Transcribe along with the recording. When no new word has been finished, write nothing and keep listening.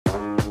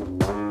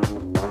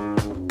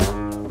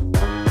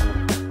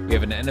We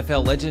have an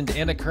NFL legend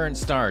and a current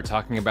star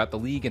talking about the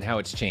league and how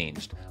it's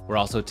changed. We're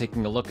also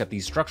taking a look at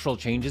the structural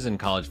changes in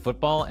college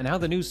football and how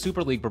the new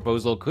Super League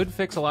proposal could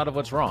fix a lot of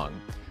what's wrong.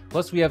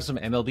 Plus, we have some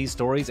MLB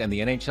stories and the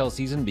NHL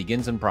season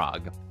begins in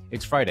Prague.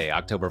 It's Friday,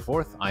 October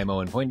 4th. I'm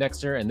Owen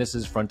Poindexter, and this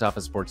is Front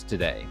Office Sports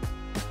Today.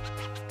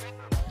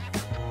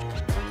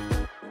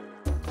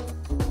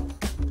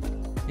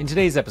 In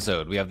today's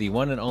episode, we have the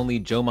one and only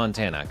Joe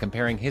Montana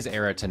comparing his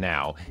era to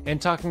now and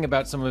talking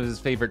about some of his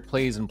favorite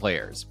plays and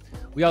players.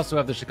 We also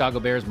have the Chicago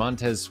Bears'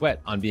 Montez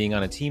Sweat on being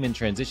on a team in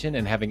transition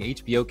and having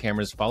HBO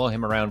cameras follow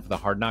him around for the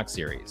Hard Knocks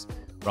series.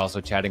 We're also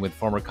chatting with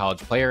former college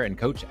player and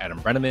coach Adam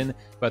Breneman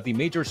about the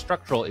major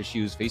structural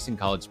issues facing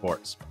college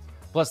sports.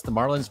 Plus, the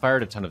Marlins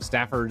fired a ton of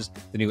staffers,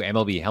 the new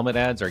MLB helmet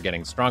ads are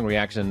getting strong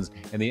reactions,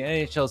 and the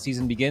NHL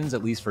season begins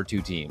at least for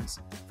two teams.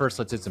 First,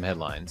 let's hit some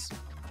headlines.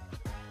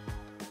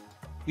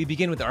 We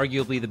begin with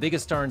arguably the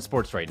biggest star in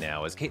sports right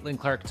now, as Caitlin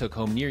Clark took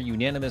home near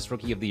unanimous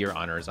Rookie of the Year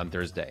honors on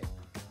Thursday.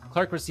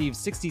 Clark received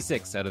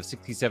 66 out of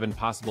 67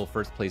 possible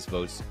first-place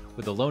votes,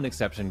 with the lone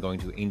exception going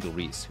to Angel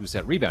Reese, who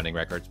set rebounding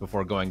records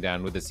before going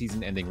down with a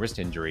season-ending wrist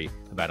injury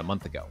about a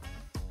month ago.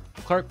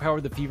 Clark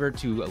powered the Fever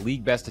to a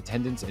league-best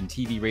attendance and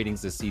TV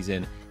ratings this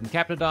season, and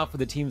capped it off with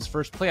the team's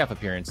first playoff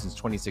appearance since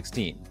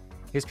 2016.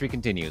 History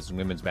continues in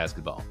women's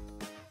basketball.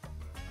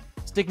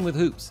 Sticking with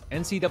hoops,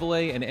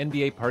 NCAA and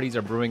NBA parties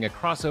are brewing a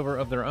crossover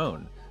of their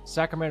own.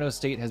 Sacramento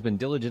State has been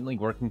diligently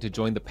working to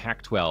join the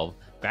Pac-12,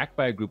 backed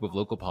by a group of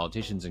local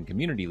politicians and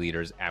community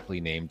leaders aptly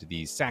named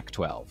the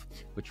Sac-12,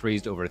 which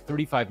raised over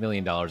 $35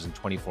 million in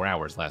 24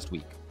 hours last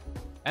week.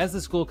 As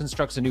the school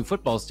constructs a new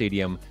football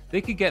stadium,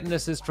 they could get an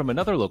assist from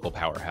another local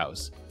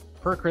powerhouse.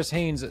 Per Chris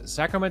Haynes,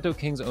 Sacramento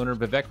Kings owner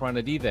Vivek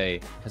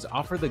Ranadive has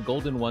offered the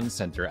Golden One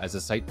Center as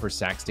a site for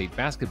Sac State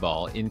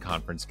basketball in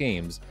conference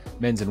games,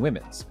 men's and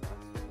women's.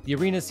 The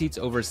arena seats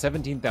over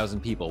 17,000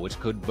 people, which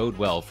could bode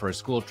well for a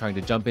school trying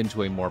to jump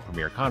into a more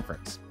premier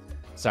conference.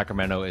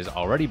 Sacramento is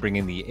already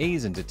bringing the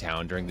A's into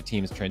town during the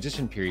team's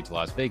transition period to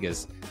Las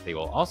Vegas. They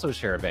will also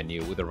share a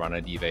venue with the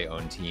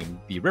Ranadive-owned team,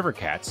 the River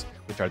Cats,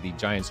 which are the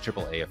Giants'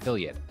 AAA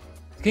affiliate.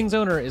 The Kings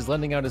owner is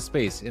lending out his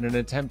space in an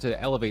attempt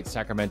to elevate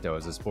Sacramento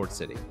as a sports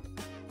city.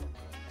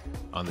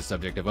 On the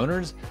subject of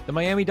owners, the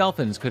Miami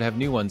Dolphins could have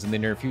new ones in the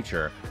near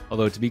future,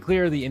 although to be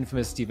clear, the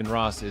infamous Stephen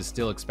Ross is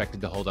still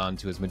expected to hold on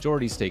to his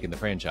majority stake in the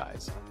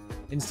franchise.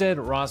 Instead,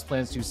 Ross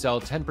plans to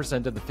sell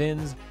 10% of the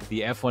Fins,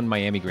 the F1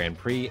 Miami Grand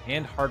Prix,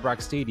 and Hard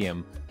Rock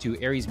Stadium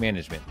to Ares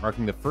Management,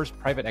 marking the first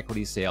private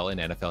equity sale in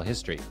NFL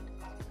history.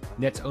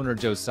 Nets owner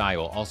Joe Tsai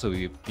will also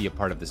be a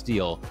part of this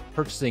deal,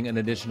 purchasing an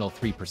additional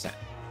 3%.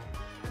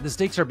 The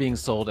stakes are being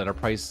sold at a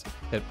price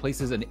that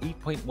places an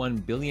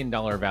 $8.1 billion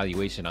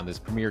valuation on this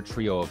premier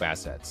trio of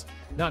assets.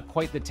 Not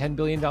quite the $10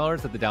 billion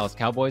that the Dallas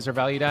Cowboys are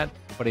valued at,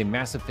 but a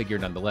massive figure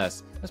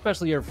nonetheless,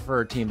 especially for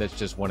a team that's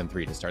just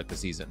 1-3 to start the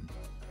season.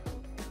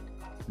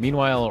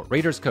 Meanwhile,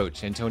 Raiders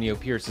coach Antonio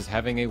Pierce is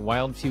having a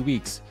wild few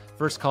weeks,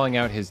 first calling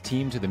out his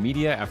team to the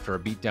media after a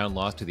beatdown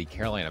loss to the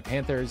Carolina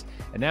Panthers,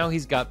 and now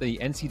he's got the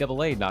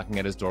NCAA knocking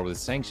at his door with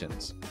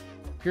sanctions.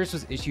 Pierce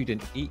was issued an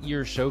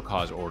 8-year show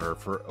cause order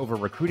for over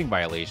recruiting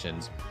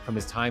violations from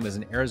his time as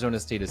an Arizona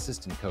State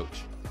assistant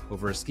coach,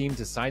 over a scheme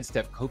to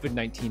sidestep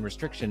COVID-19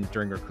 restrictions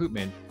during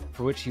recruitment,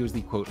 for which he was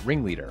the, quote,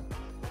 ringleader.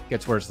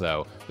 Gets worse,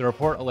 though. The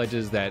report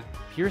alleges that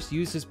Pierce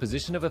used his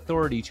position of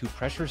authority to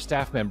pressure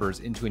staff members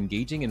into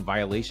engaging in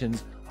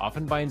violations,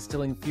 often by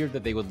instilling fear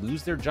that they would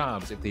lose their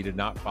jobs if they did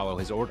not follow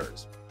his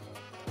orders.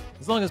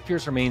 As long as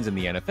Pierce remains in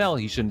the NFL,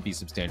 he shouldn't be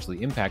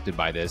substantially impacted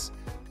by this,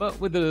 but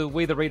with the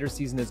way the Raiders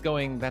season is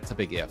going, that's a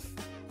big if.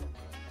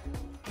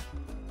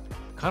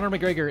 Conor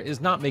McGregor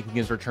is not making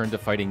his return to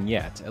fighting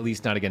yet, at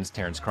least not against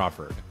Terence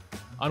Crawford.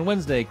 On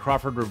Wednesday,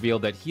 Crawford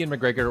revealed that he and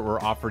McGregor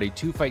were offered a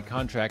 2-fight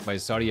contract by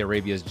Saudi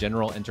Arabia's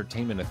General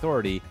Entertainment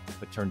Authority,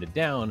 but turned it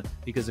down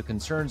because of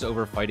concerns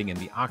over fighting in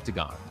the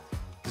octagon.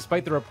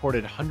 Despite the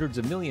reported hundreds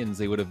of millions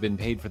they would have been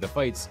paid for the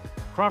fights,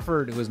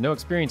 Crawford, who has no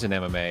experience in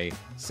MMA,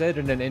 said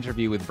in an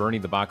interview with Bernie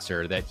the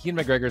Boxer that he and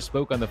McGregor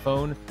spoke on the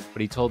phone,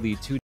 but he told the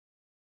two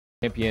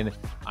champion,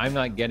 "I'm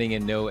not getting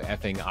in no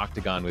effing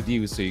octagon with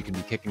you, so you can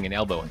be kicking and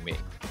elbowing me."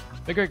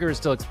 McGregor is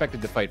still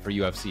expected to fight for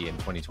UFC in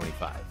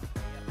 2025.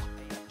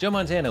 Joe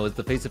Montana was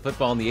the face of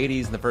football in the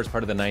 80s and the first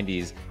part of the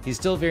 90s. He's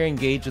still very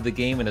engaged with the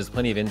game and has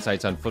plenty of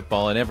insights on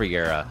football in every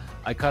era.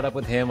 I caught up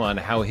with him on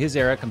how his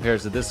era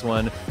compares to this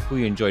one, who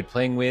he enjoyed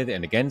playing with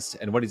and against,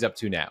 and what he's up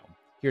to now.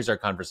 Here's our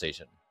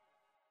conversation.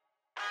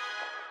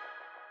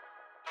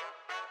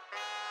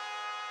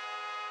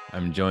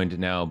 I'm joined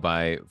now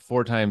by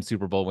 4-time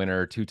Super Bowl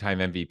winner, 2-time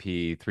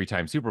MVP,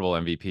 3-time Super Bowl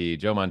MVP,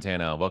 Joe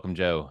Montana. Welcome,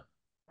 Joe.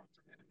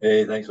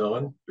 Hey, thanks,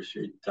 Owen.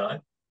 Appreciate your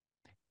time.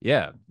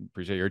 Yeah,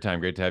 appreciate your time.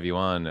 Great to have you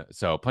on.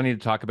 So plenty to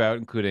talk about,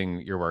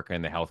 including your work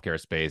in the healthcare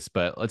space.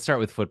 But let's start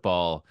with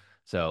football.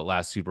 So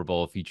last Super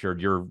Bowl featured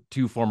your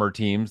two former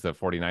teams, the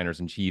 49ers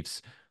and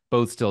Chiefs,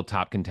 both still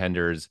top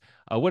contenders.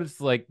 What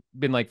it's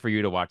been like for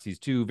you to watch these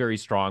two very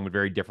strong but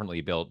very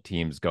differently built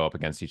teams go up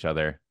against each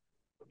other?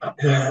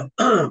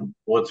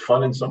 Well, it's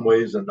fun in some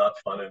ways and not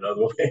fun in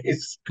other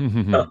ways.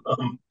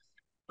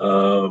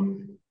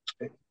 um,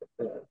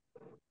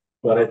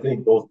 But I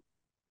think both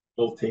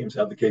teams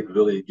have the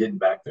capability of getting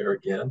back there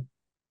again.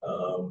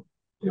 Um,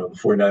 the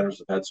 49ers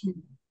have had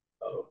some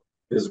uh,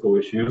 physical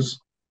issues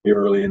here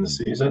early in the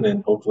Mhm. season,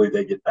 and hopefully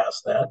they get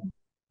past that.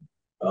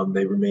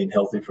 They remain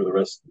healthy for the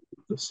rest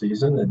of the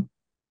season, and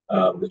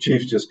the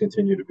Chiefs just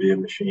continue to be a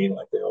machine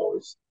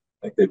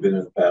like they've been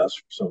in the past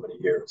for so many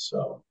years.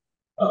 So,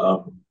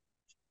 um,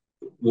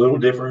 little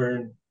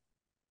different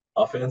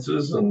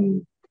offenses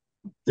and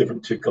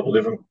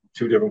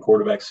two different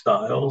quarterback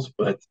styles,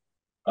 but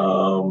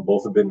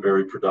both have been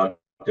very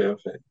productive.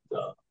 And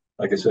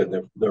like I said,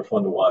 they're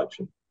fun to watch.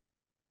 And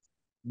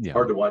Yeah.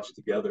 hard to watch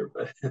together,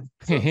 but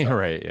sometimes.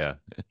 Right, yeah.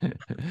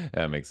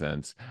 That makes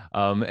sense.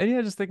 And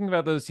yeah, just thinking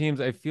about those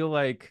teams, I feel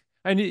like,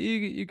 and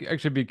you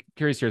actually be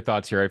curious your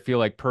thoughts here. I feel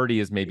like Purdy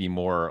is maybe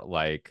more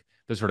like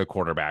the sort of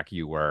quarterback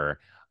you were.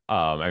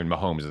 I mean,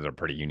 Mahomes is a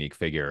pretty unique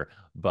figure,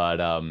 but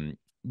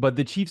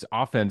the Chiefs'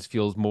 offense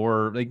feels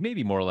more like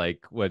maybe more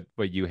like what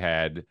you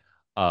had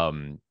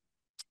um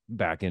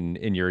back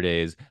in your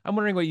days. I'm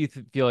wondering what you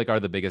feel like are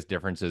the biggest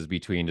differences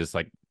between just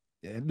like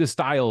the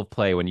style of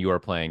play when you are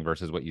playing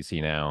versus what you see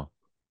now.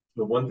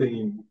 The one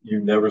thing you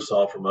never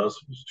saw from us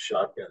was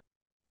shotgun.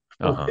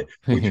 Uh-huh.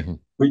 we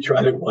we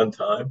tried it one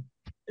time,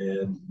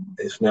 and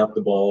they snapped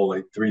the ball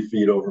like 3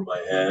 feet over my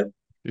head,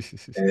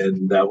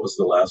 and that was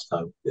the last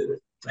time we did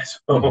it.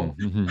 So,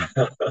 Mhm,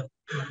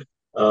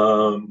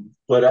 mhm.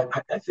 but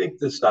I think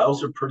the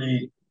styles are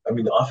pretty. I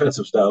mean, the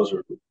offensive styles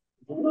are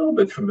a little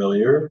bit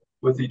familiar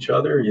with each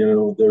other.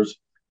 There's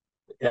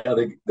they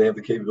have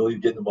the capability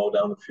of getting the ball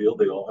down the field.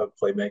 They all have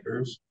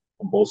playmakers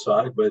on both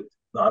sides, but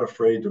not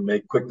afraid to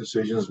make quick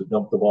decisions to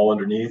dump the ball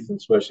underneath, and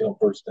especially on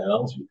first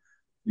downs.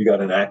 You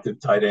got an active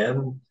tight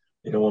end,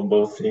 on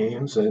both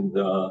teams, and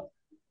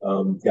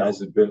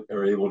guys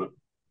are able to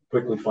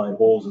quickly find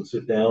holes and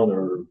sit down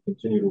or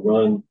continue to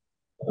run.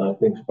 I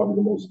think it's probably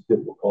the most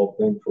difficult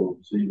thing for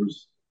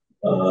receivers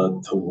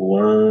to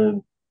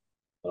learn.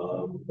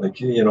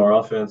 Like in our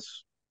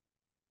offense,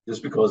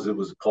 just because it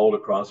was called a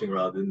crossing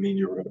route didn't mean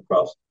you were going to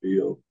cross the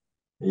field.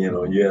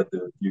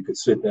 Mhm. You could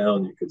sit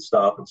down, you could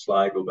stop and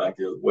slide, go back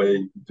the other way,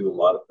 you could do a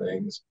lot of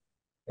things.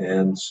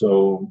 And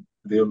so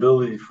the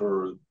ability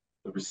for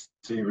the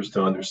receivers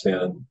to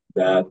understand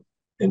that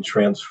and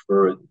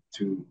transfer it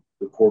to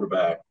the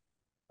quarterback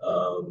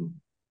um,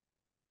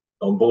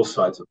 on both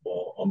sides of the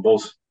ball,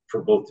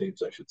 for both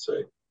teams, I should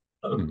say,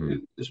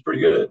 Mhm. is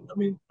pretty good. I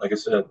mean, like I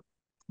said,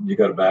 you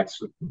got a back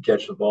so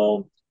catch the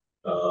ball.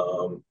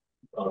 Um,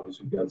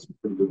 Obviously, you got some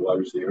pretty good wide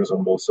receivers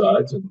on both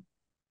sides, and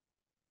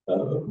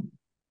um,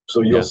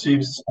 so you'll Yeah. see,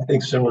 I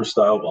think, similar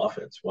style of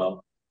offense.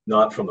 Well,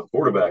 not from the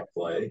quarterback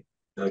play,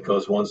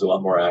 because one's a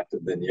lot more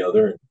active than the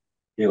other. And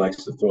he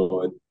likes to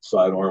throw it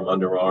sidearm,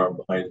 underarm,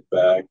 behind his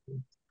back,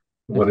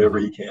 whatever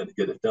Mhm. he can to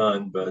get it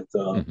done.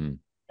 Mhm.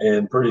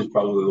 And Purdy's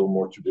probably a little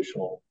more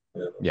traditional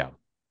Yeah.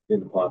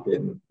 in the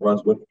pocket and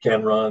runs what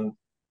can run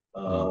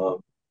Mhm. uh,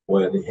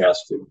 when he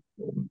has to,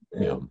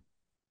 Yeah. and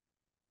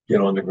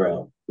get on the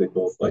ground. They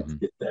both like to Mhm.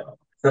 get down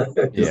because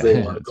Yeah,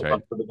 they want to that's go on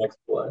right. for the next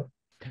play.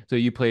 So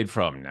you played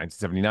from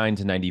 1979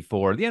 to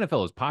 94. The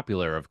NFL was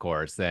popular, of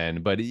course,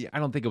 then, but I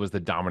don't think it was the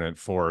dominant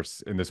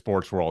force in the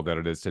sports world that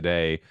it is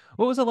today.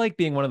 What was it like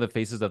being one of the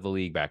faces of the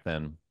league back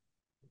then?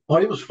 Oh,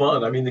 it was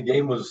fun. I mean, the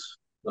game was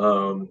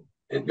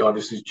it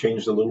obviously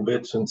changed a little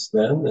bit since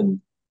then,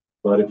 and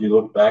but if you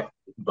look back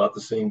about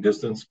the same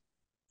distance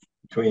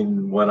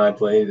between when I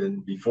played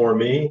and before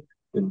me,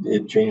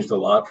 it changed a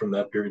lot from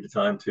that period of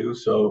time too.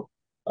 So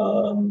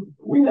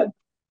we had,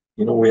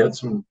 you know, we had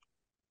some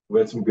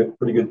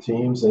pretty good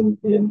teams, and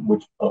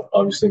which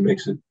obviously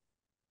makes it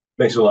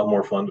a lot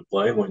more fun to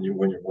play when you're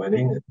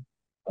winning.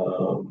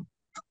 Um,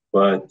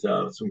 but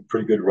some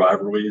pretty good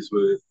rivalries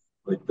with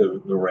like the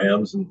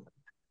Rams and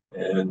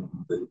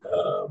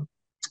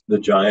the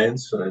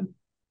Giants, and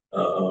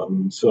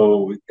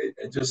so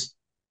it just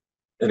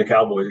and the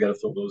Cowboys got to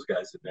throw those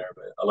guys in there.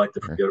 But I like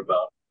to Sure. forget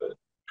about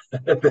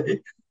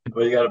them,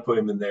 but you got to put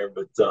them in there.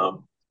 But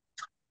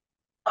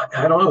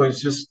I don't know.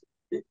 It's just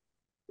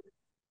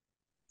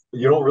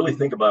you don't really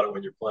think about it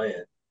when you're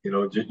playing.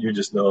 You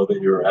just know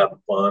that you're having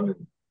fun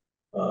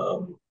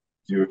and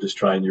you're just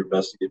trying your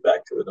best to get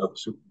back to another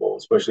Super Bowl,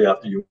 especially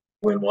after you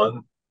win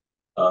one.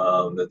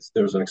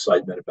 There's an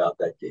excitement about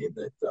that game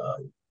that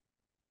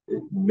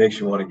it makes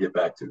you want to get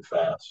back to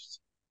fast.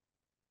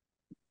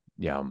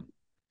 Yeah.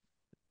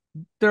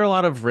 There are a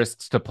lot of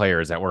risks to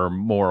players that we're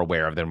more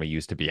aware of than we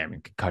used to be. I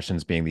mean,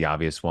 concussions being the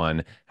obvious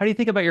one. How do you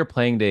think about your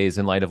playing days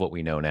in light of what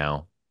we know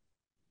now?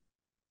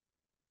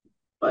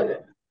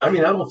 But I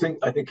mean,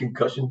 I think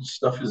concussion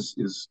stuff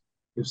is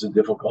a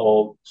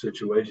difficult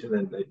situation,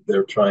 and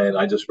they're trying.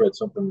 I just read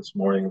something this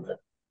morning that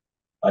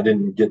I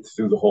didn't get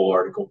through the whole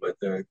article, but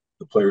the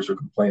players are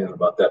complaining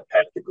about that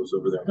pad that goes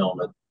over their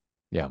helmet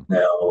Yeah.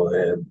 now.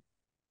 And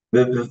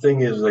the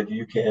thing is, like,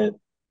 you can't.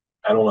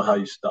 I don't know how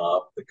you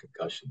stop the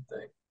concussion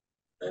thing,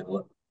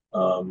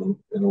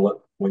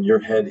 when your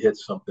head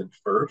hits something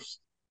first,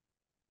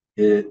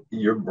 your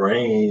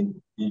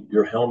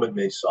helmet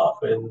may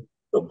soften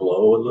the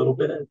blow a little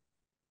bit,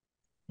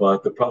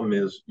 But the problem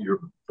is your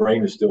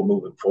brain is still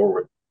moving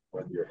forward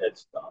when your head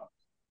stops.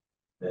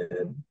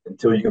 And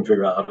until you can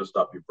figure out how to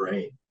stop your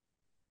brain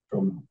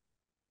from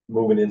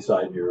moving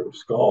inside your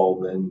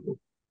skull, then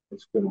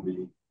it's going to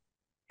be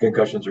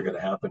concussions are going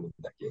to happen in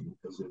that game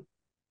because you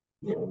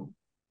know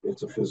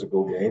it's a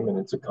physical game and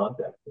it's a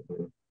contact.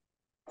 Yep.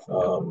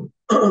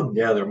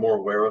 Yeah, they're more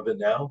aware of it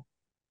now.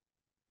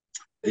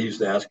 They used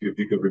to ask you if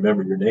you could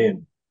remember your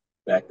name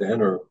back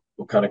then or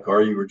what kind of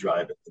car you were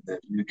driving. And then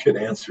you could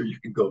answer, you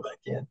can go back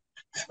in.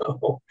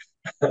 So,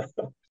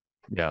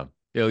 Yeah.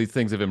 Yeah, these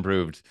things have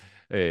improved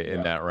in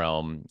yeah. that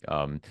realm.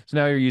 So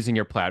now you're using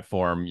your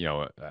platform,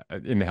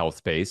 in the health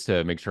space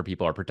to make sure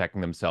people are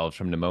protecting themselves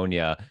from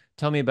pneumonia.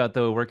 Tell me about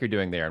the work you're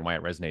doing there and why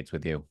it resonates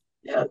with you.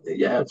 Yeah,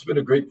 it's been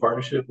a great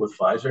partnership with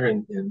Pfizer,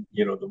 and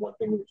the one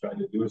thing we're trying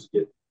to do is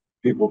get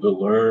people to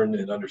learn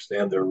and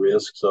understand their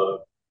risks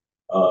of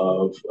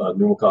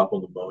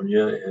pneumococcal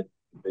pneumonia and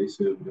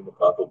invasive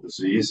pneumococcal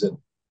disease,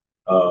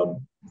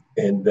 um,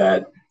 and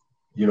that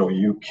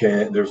you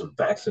can there's a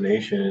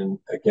vaccination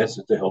against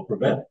it to help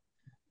prevent it.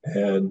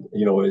 And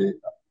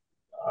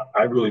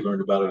I really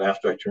learned about it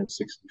after I turned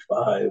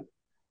 65,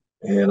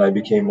 and I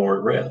became more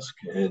at risk.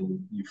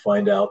 And you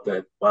find out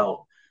that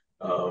wow.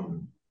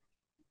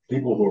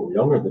 People who are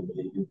younger than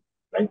me,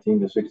 19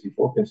 to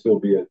 64, can still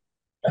be at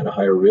a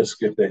higher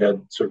risk if they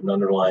had certain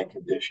underlying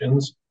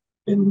conditions,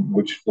 in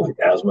which like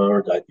asthma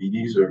or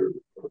diabetes or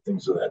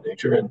things of that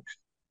nature, and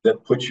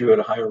that puts you at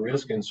a higher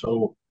risk. And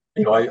so,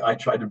 I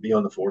try to be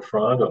on the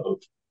forefront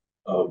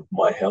of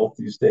my health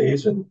these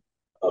days, and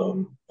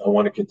I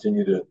want to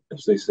continue to,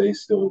 as they say,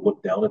 still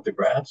look down at the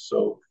grass.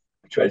 So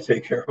I try to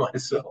take care of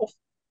myself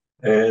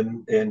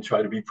and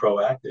try to be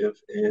proactive.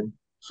 And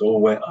so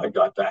when I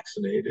got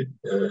vaccinated,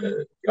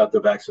 got the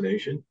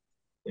vaccination,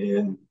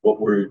 and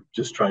what we're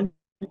just trying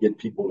to get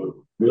people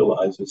to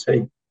realize is,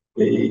 hey,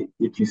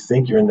 if you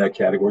think you're in that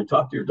category,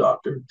 talk to your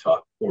doctor,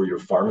 talk or your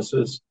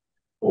pharmacist,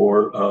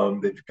 or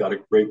they've got a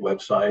great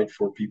website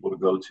for people to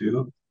go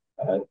to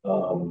at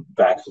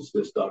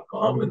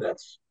vaxassist.com, and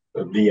that's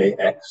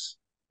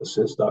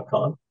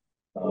vaxassist.com.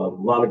 A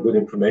lot of good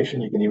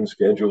information. You can even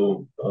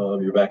schedule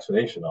your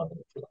vaccination on it.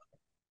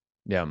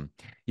 Yeah.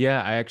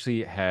 Yeah, I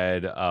actually I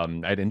had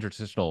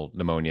interstitial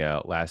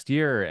pneumonia last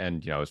year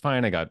and it was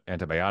fine. I got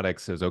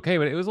antibiotics. It was okay,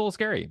 but it was a little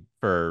scary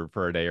for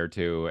a day or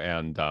two.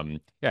 And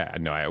yeah,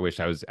 no, I wish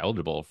I was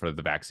eligible for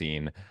the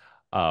vaccine.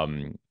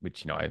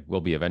 Which I will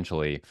be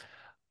eventually.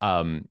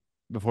 Um,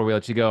 Before we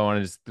let you go, I want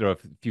to just throw a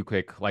few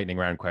quick lightning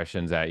round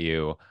questions at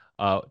you.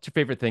 What's your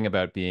favorite thing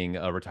about being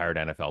a retired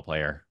NFL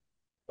player?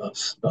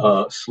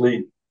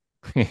 Sleep.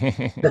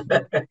 Get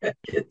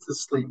to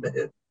sleep,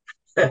 man.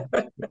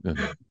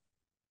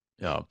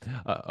 Yeah.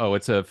 Oh,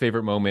 it's a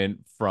favorite moment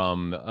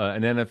from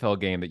an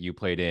NFL game that you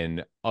played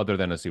in other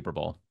than a Super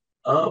Bowl.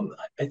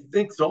 I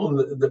think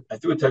I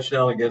threw a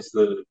touchdown against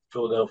the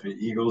Philadelphia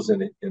Eagles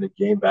in a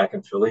game back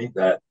in Philly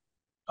that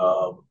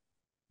um,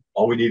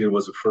 all we needed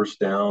was a first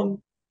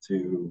down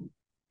to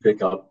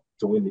pick up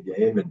to win the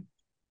game, and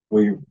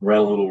we ran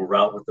a little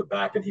route with the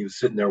back, and he was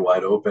sitting there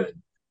wide open,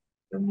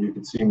 and you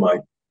could see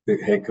the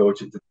head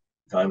coach at the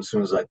time. As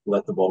soon as I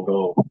let the ball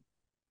go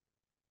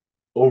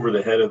over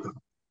the head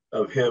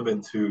of him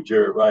into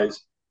Jared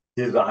Rice,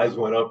 his eyes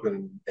went up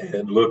and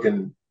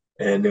looking,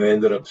 and they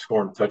ended up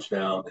scoring a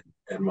touchdown.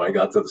 And when I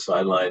got to the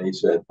sideline, he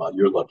said, "Wow,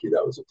 you're lucky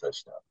that was a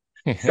touchdown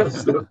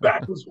because the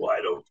back was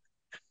wide open."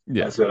 I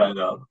Yeah. said, I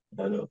know,"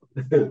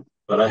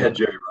 but I had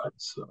Yeah. Jerry Rice,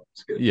 so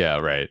it's good. Yeah,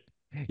 right.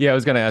 Yeah, I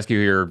was gonna ask you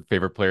who your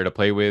favorite player to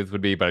play with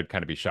would be, but I'd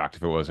kind of be shocked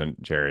if it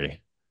wasn't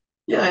Jerry.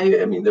 Yeah,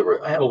 I mean,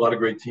 I had a lot of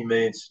great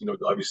teammates.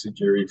 Obviously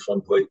Jerry,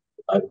 fun play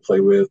I had to play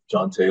with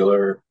John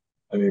Taylor.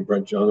 I mean,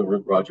 Brent Jones,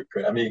 Roger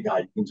Craig. I mean,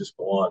 God, you can just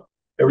go on.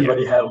 Yeah.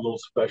 Everybody had a little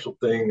special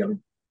thing. I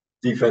mean,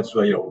 defense,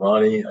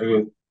 Ronnie,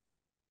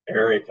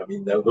 Eric. I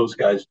mean, those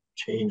guys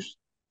changed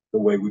the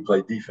way we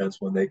played defense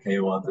when they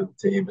came onto the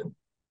team. And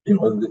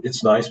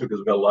it's nice because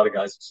we've got a lot of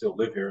guys that still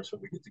live here, so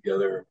we get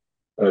together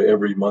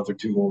every month or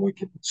two when we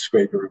can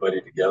scrape everybody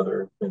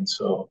together. And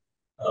so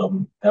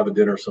have a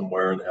dinner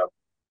somewhere and have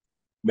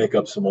make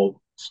up some old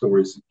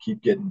stories that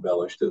keep getting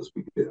embellished as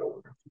we get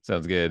older.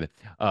 Sounds good.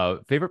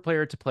 Favorite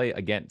player to play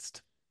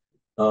against?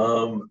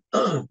 Um,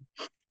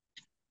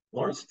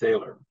 Lawrence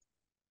Taylor,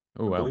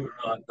 Oh, wow. believe it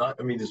or not,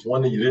 I mean, it's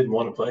one that you didn't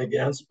want to play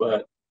against,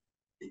 but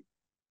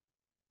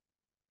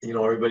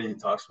everybody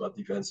talks about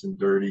defense and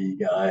dirty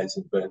guys,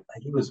 but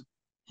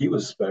he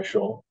was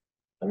special.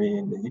 I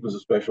mean, he was a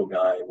special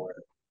guy where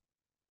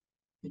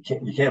you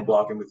can't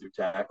block him with your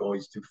tackle,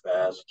 he's too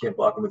fast. You can't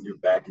block him with your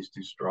back, he's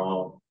too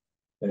strong,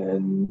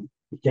 and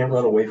you can't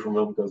run away from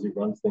him because he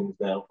runs things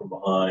down from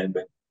behind.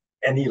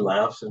 And he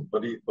laughs,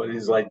 but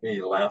he's like me,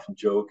 he laugh and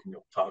joke, and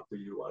he'll talk to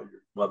you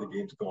while the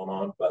game's going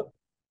on. But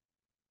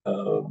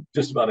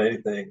just about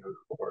anything,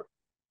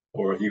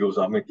 or he goes,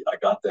 I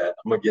got that.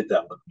 I'm gonna get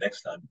that one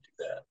next time you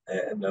do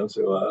that. And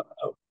so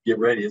get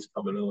ready, it's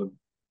coming in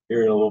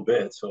here in a little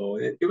bit. So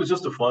it was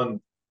just a fun,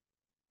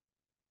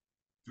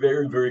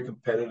 very very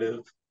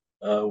competitive.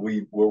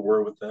 We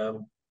were with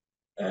them.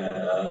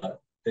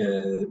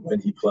 when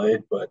he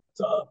played, but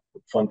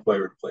fun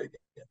player to play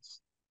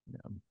against.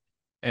 Yeah.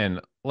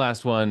 And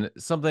last one,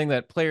 something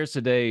that players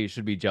today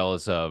should be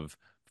jealous of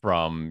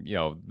from,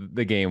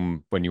 the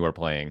game when you were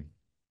playing.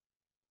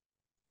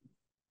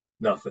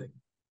 Nothing.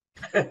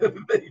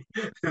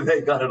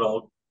 They got it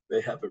all.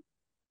 They have it.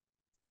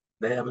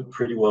 They have it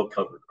pretty well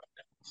covered right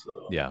now. So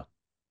Yeah.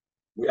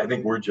 I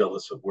think we're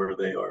jealous of where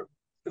they are,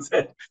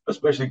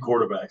 especially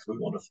quarterbacks. We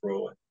want to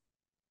throw it.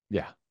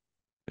 Yeah.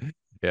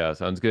 Yeah.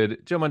 Sounds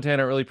good. Joe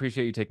Montana, really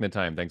appreciate you taking the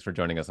time. Thanks for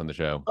joining us on the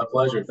show. My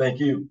pleasure. Thank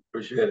you.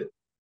 Appreciate it.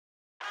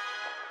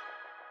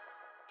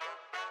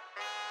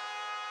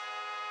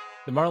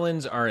 The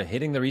Marlins are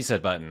hitting the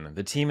reset button.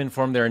 The team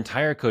informed their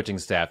entire coaching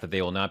staff that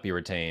they will not be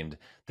retained.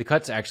 The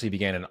cuts actually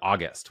began in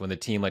August when the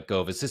team let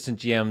go of assistant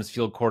GMs,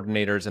 field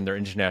coordinators, and their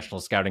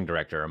international scouting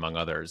director, among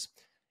others.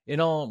 In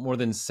all, more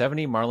than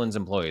 70 Marlins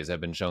employees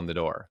have been shown the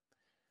door.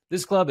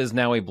 This club is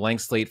now a blank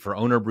slate for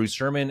owner Bruce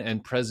Sherman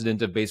and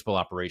president of baseball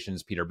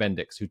operations Peter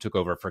Bendix, who took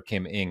over for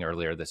Kim Ng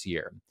earlier this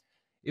year.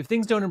 If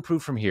things don't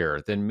improve from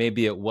here, then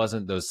maybe it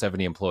wasn't those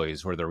 70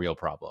 employees who are the real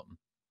problem.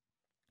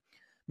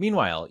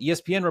 Meanwhile,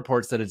 ESPN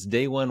reports that its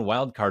day one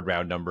wildcard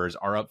round numbers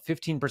are up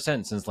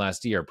 15% since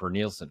last year per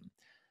Nielsen.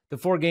 The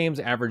 4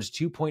 games averaged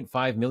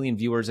 2.5 million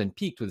viewers and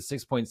peaked with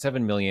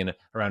 6.7 million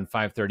around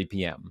 5:30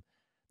 p.m.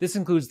 This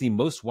includes the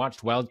most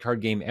watched wildcard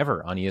game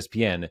ever on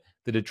ESPN,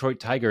 the Detroit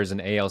Tigers and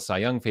AL Cy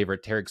Young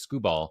favorite Tarek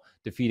Skubal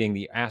defeating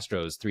the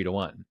Astros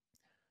 3-1.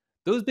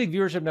 Those big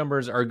viewership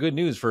numbers are good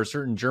news for a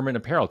certain German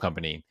apparel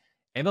company.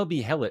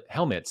 MLB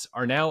helmets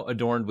are now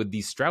adorned with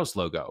the Strauss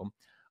logo.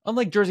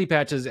 Unlike jersey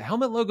patches,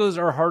 helmet logos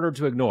are harder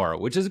to ignore,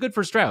 which is good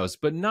for Strauss,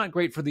 but not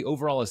great for the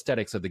overall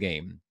aesthetics of the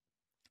game.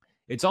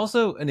 It's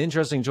also an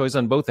interesting choice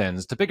on both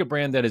ends to pick a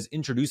brand that is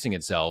introducing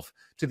itself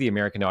to the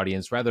American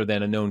audience rather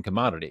than a known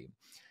commodity.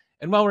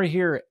 And while we're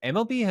here,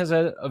 MLB has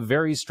had a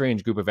very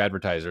strange group of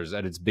advertisers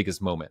at its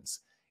biggest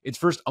moments. Its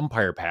first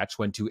umpire patch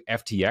went to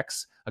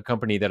FTX, a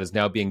company that is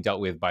now being dealt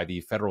with by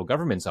the federal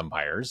government's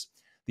umpires.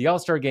 The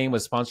All-Star Game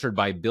was sponsored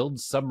by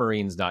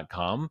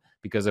BuildSubmarines.com,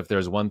 because if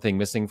there's one thing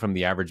missing from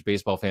the average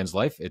baseball fan's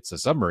life, it's a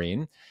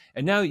submarine.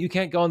 And now you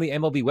can't go on the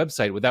MLB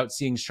website without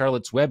seeing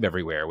Charlotte's Web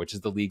everywhere, which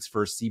is the league's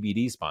first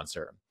CBD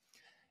sponsor.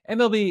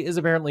 MLB is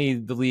apparently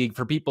the league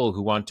for people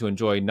who want to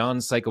enjoy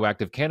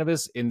non-psychoactive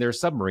cannabis in their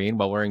submarine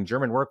while wearing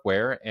German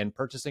workwear and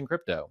purchasing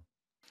crypto.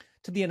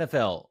 To the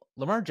NFL,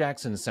 Lamar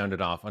Jackson sounded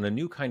off on a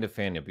new kind of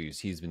fan abuse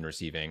he's been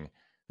receiving.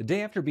 The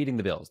day after beating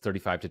the Bills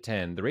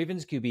 35-10, the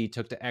Ravens QB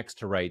took to X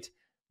to write,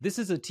 "This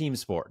is a team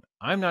sport.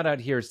 I'm not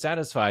out here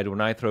satisfied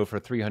when I throw for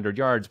 300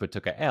 yards but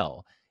took a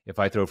L. If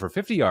I throw for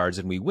 50 yards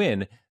and we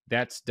win,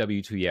 that's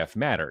WTF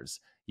matters.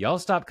 Y'all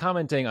stop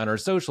commenting on our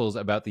socials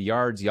about the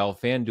yards y'all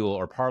FanDuel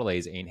or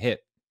parlays ain't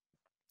hit."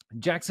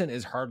 Jackson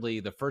is hardly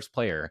the first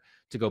player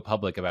to go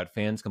public about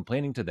fans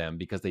complaining to them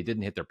because they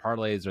didn't hit their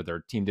parlays or their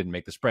team didn't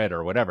make the spread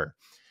or whatever.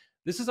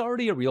 This is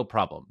already a real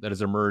problem that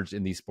has emerged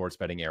in the sports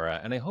betting era,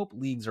 and I hope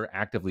leagues are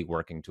actively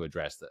working to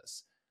address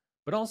this.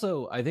 But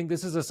also, I think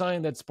this is a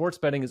sign that sports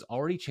betting is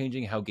already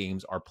changing how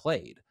games are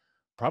played.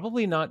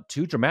 Probably not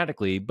too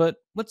dramatically, but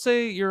let's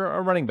say you're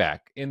a running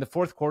back in the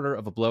fourth quarter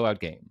of a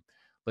blowout game.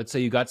 Let's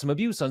say you got some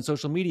abuse on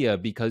social media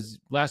because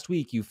last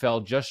week you fell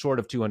just short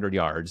of 200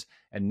 yards,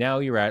 and now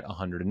you're at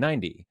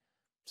 190.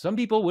 Some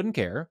people wouldn't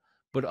care,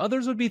 but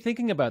others would be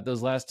thinking about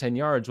those last 10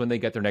 yards when they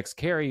get their next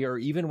carry or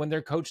even when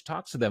their coach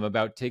talks to them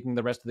about taking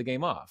the rest of the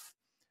game off.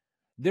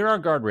 There are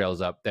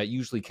guardrails up that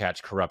usually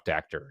catch corrupt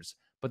actors,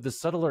 but the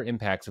subtler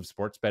impacts of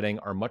sports betting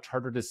are much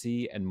harder to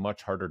see and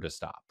much harder to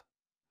stop.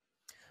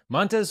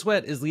 Montez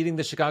Sweat is leading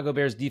the Chicago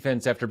Bears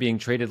defense after being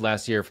traded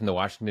last year from the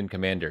Washington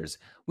Commanders.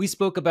 We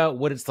spoke about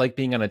what it's like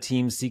being on a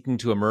team seeking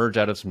to emerge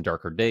out of some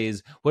darker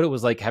days, what it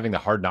was like having the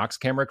Hard Knocks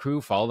camera crew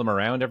follow them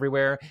around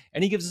everywhere,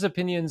 and he gives us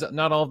opinions,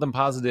 not all of them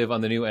positive, on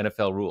the new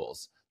NFL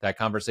rules. That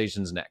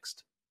conversation's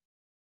next.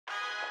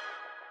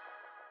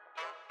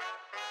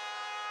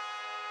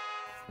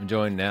 I'm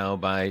joined now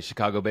by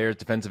Chicago Bears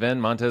defensive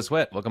end Montez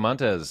Sweat. Welcome,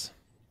 Montez.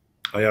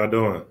 How y'all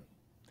doing?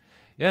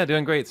 Yeah,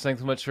 doing great. Thanks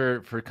so much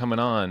for coming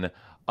on.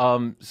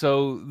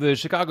 So the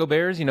Chicago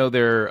Bears,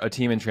 they're a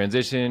team in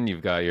transition.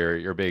 You've got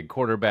your big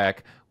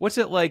quarterback. What's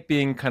it like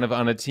being kind of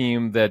on a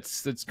team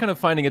that's kind of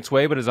finding its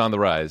way but is on the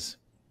rise?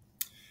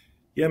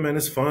 Yeah, man,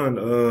 it's fun.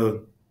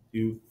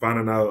 You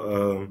finding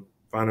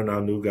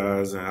out new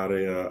guys and how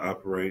they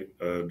operate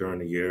during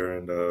the year,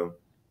 and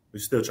we're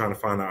still trying to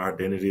find our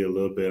identity a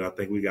little bit. I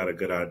think we got a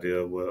good idea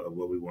of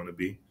what we want to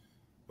be,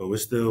 but we're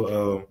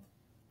still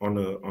on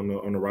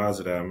the rise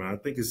of that. I mean, I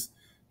think it's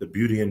the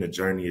beauty and the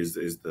journey is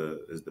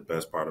the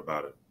best part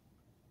about it.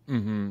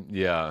 Mm-hmm,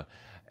 yeah,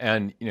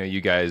 and you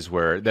guys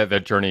were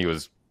that journey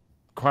was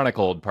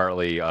chronicled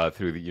partly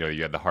through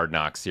you had the Hard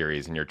Knocks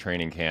series in your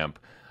training camp.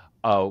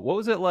 What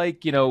was it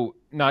like,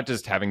 not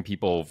just having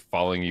people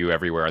following you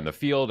everywhere on the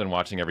field and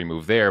watching every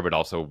move there, but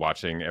also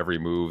watching every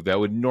move that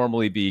would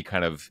normally be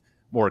kind of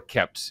more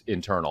kept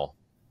internal?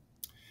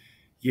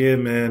 Yeah,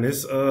 man.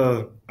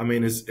 I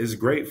mean, it's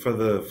great for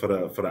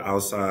the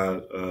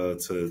outside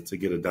to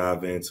get a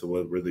dive into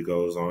what really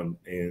goes on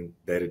in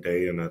day to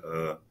day in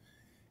a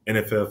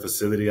NFL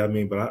facility. I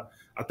mean, but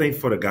I think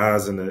for the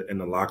guys in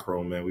the locker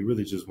room, man, we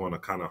really just want to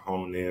kind of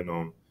hone in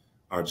on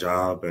our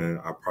job and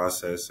our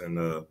process and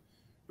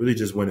really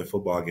just winning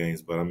football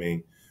games. But I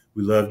mean,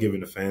 we love giving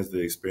the fans the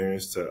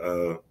experience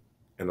to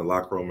in the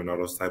locker room and all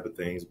those type of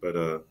things. But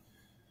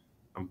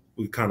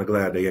we're kind of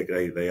glad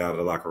they out of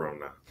the locker room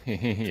now.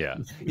 Yeah.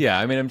 Yeah.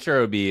 I mean, I'm sure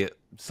it would be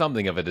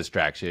something of a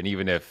distraction,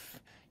 even if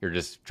you're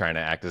just trying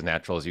to act as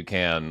natural as you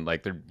can.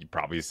 Like, you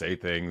probably say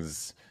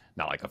things,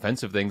 not like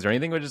offensive things or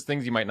anything, but just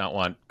things you might not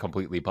want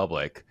completely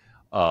public.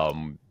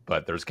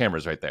 But there's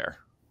cameras right there.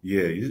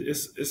 Yeah,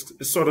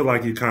 it's sort of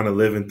like you kind of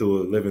living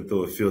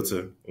through a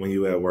filter when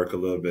you at work a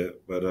little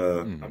bit, but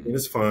I Hmm. mean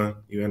it's fun.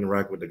 You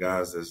interact with the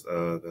guys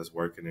that's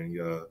working and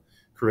you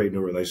create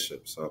new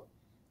relationships. So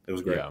it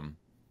was great. Yeah.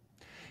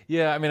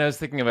 Yeah, I mean, I was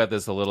thinking about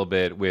this a little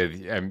bit with,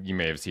 you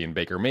may have seen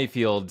Baker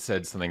Mayfield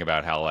said something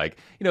about how, like,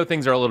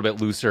 things are a little bit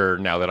looser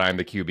now that I'm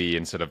the QB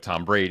instead of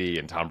Tom Brady.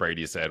 And Tom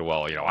Brady said,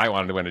 well, I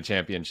wanted to win a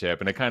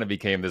championship. And it kind of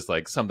became this,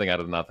 like, something out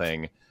of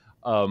nothing.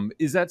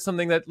 Is that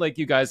something that, like,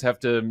 you guys have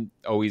to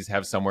always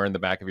have somewhere in the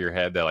back of your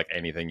head that, like,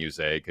 anything you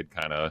say could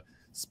kind of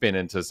spin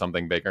into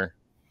something bigger?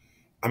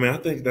 I mean, I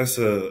think that's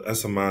a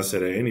mindset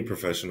that any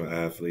professional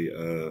athlete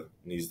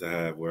needs to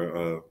have.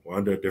 Where we're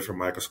under a different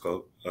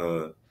microscope.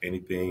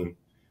 Anything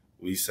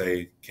we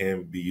say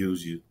can be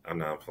used. I'm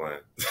not playing,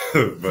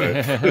 but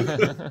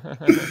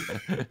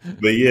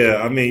but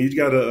yeah, I mean, you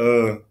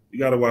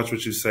gotta watch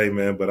what you say,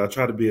 man. But I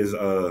try to be as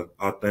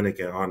authentic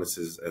and honest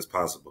as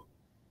possible.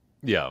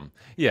 Yeah.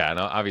 Yeah. And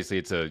obviously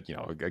it's a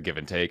give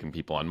and take, and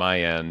people on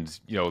my end,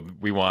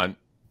 we want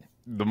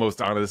the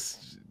most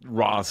honest,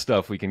 raw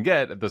stuff we can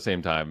get. At the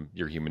same time,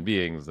 you're human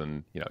beings,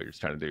 and you're just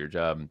trying to do your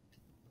job.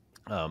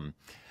 Um,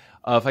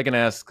 if I can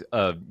ask,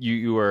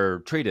 you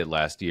were traded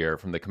last year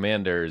from the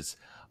Commanders.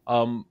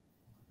 Um,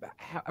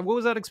 what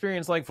was that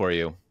experience like for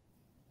you?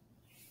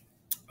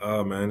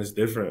 Oh man, it's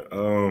different.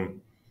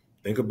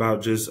 Think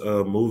about just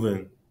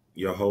moving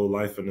your whole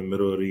life in the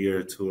middle of the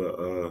year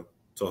to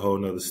a whole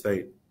nother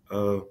state.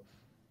 Uh,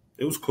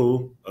 it was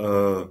cool.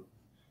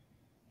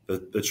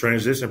 The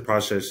transition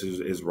process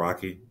is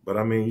rocky, but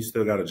I mean, you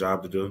still got a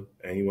job to do,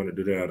 and you want to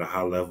do that at a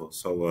high level.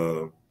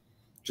 So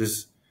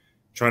just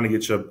trying to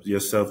get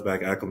yourself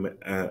back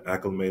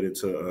acclimated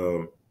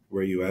to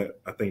where you at.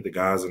 I think the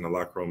guys in the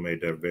locker room made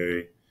that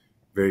very,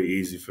 very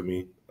easy for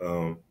me,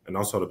 and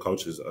also the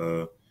coaches.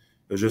 It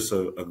was just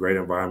a great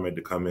environment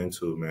to come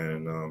into,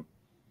 man. And,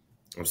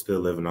 I'm still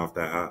living off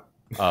that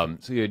high.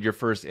 So you had your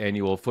first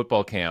annual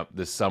football camp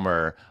this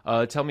summer.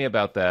 Tell me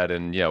about that,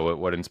 and yeah,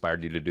 what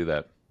inspired you to do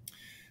that?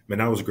 Man,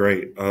 that was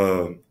great.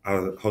 I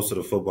hosted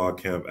a football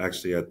camp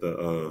actually at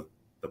the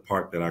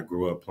park that I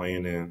grew up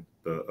playing in.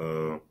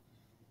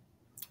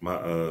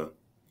 My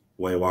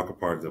Wade Walker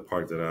Park, the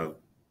park that I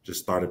just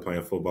started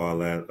playing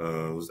football at.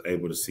 Was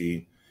able to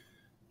see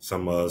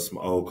some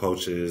old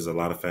coaches, a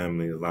lot of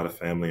family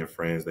and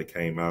friends that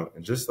came out,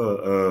 and just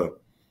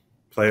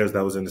players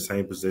that was in the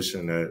same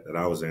position that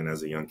I was in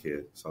as a young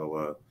kid.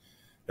 So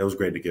it was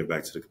great to give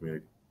back to the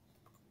community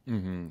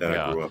that I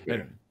Yeah. grew up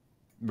in.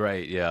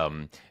 Right, yeah.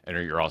 And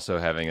you're also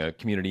having a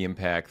community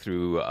impact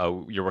through,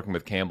 you're working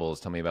with Campbell's.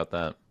 Tell me about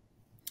that.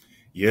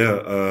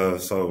 Yeah,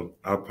 so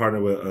I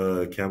partner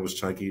with Campbell's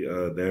Chunky.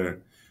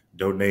 They're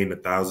donating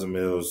 1,000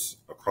 meals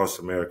across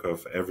America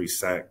for every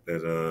sack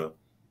that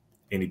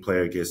any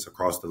player gets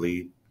across the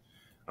league.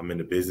 I'm in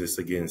the business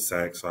of getting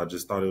sacks, so I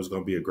just thought it was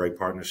going to be a great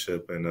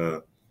partnership,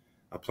 and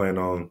I plan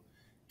on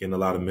getting a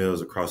lot of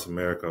meals across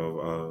America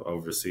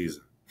over the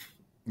season.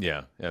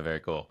 Yeah, yeah, very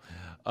cool.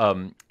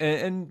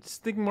 And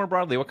just thinking more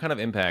broadly, what kind of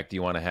impact do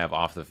you want to have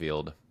off the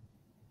field?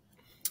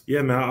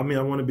 Yeah, man. I mean,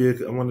 I want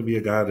to be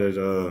a guy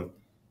that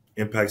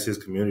impacts his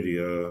community.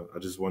 I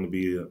just want to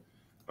be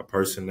a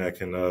person that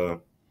can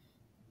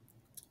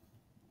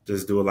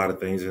just do a lot of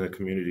things in the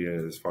community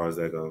as far as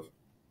that goes.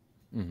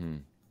 Hmm.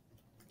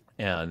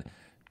 And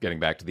getting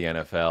back to the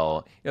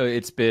NFL,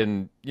 it's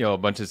been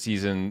a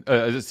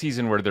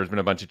season where there's been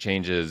a bunch of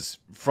changes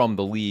from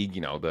the league.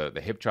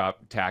 The hip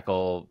chop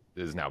tackle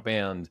is now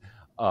banned.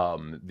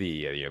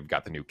 You've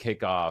got the new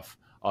kickoff.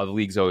 The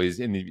league's always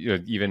in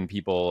the even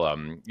people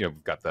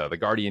got the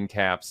guardian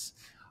caps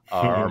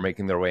are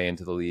making their way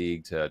into the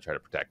league to try to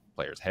protect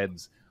players'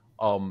 heads.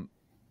 Um,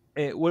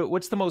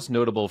 what's the most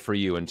notable for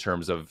you in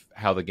terms of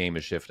how the game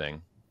is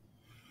shifting?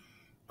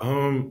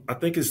 I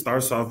think it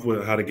starts off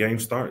with how the game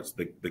starts.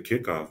 The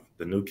kickoff,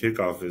 the new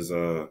kickoff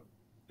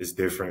is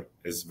different.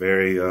 It's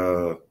very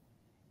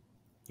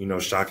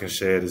shock and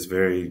shed. It's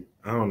very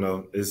I don't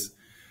know.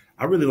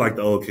 I really like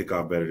the old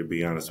kickoff better, to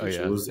be honest Oh with you.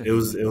 It yeah. was it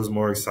was it was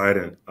more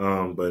exciting.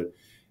 But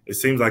it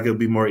seems like it'll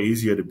be more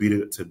easier to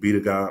beat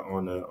a guy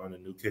on a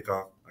new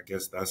kickoff. I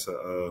guess that's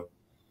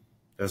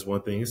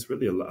one thing. It's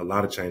really a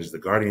lot of changes. The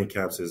guardian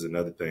caps is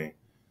another thing.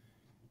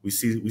 We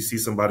see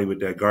somebody with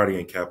that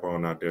guardian cap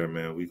on out there,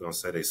 man. We gonna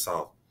say they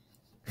soft.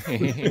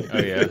 Oh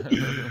yeah.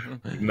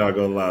 Not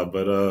gonna lie,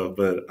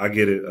 but I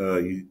get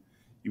it.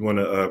 You want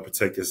to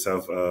protect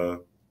yourself,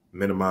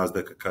 minimize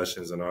the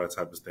concussions and all that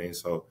type of thing.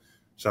 So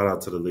shout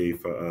out to the league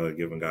for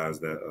giving guys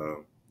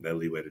that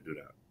leeway to do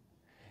that.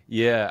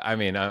 Yeah, I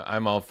mean,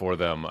 I'm all for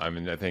them. I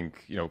mean, I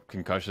think,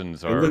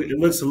 concussions are It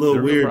looks a little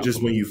they're a real weird just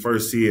problem. when you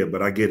first see it,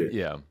 but I get it.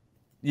 Yeah.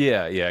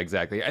 Yeah,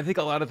 exactly. I think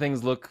a lot of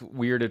things look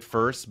weird at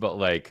first, but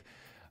like,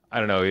 I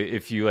don't know,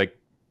 if you like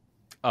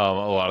a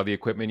lot of the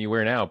equipment you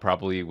wear now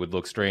probably would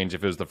look strange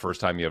if it was the first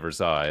time you ever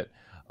saw it.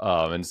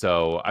 And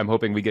so I'm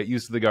hoping we get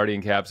used to the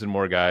Guardian caps and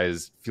more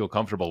guys feel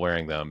comfortable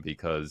wearing them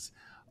because,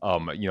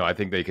 I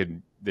think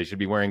they should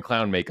be wearing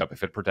clown makeup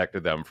if it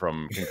protected them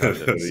from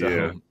concussions.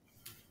 Yeah. So,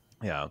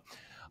 yeah.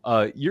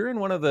 You're in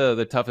one of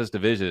the toughest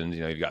divisions.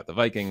 You've got the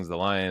Vikings, the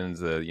Lions,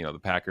 the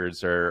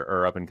Packers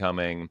are up and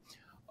coming.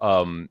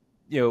 Um,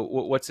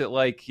 what's it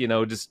like?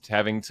 Just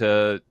having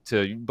to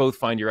both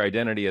find your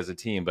identity as a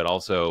team, but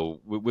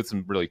also with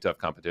some really tough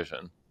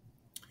competition.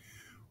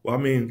 Well, I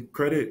mean,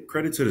 credit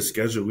to the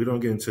schedule. We don't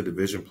get into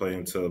division play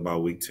until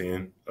about week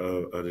 10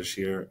 of this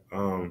year.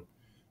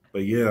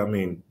 But yeah, I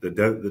mean, the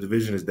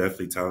division is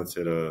definitely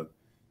talented.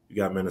 You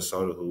got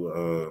Minnesota,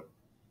 who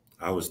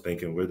I was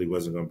thinking really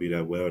wasn't going to be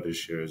that well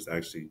this year. Is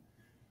actually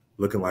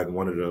looking like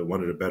one of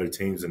the better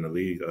teams in the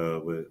league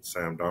with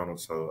Sam Darnold.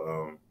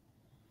 So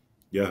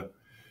yeah,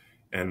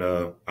 and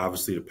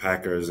obviously the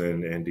Packers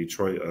and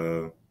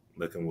Detroit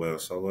looking well.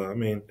 So I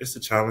mean, it's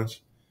a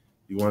challenge.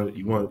 You want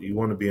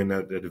to be in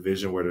that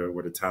division where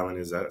the talent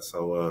is at.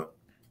 So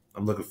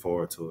I'm looking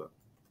forward to it.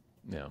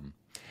 Yeah.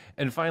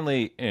 And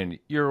finally, and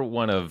you're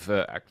one of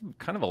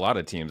kind of a lot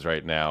of teams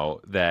right now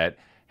that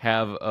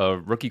have a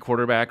rookie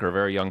quarterback or a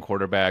very young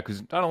quarterback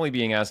who's not only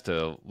being asked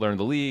to learn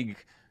the league,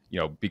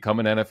 become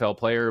an NFL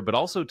player, but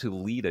also to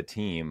lead a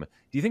team.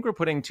 Do you think we're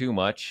putting too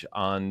much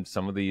on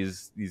some of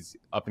these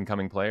up and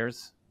coming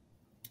players?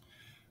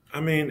 I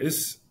mean,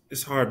 it's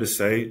hard to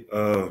say.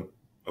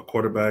 A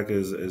quarterback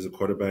is a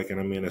quarterback, and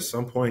I mean, at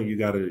some point you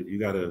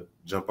gotta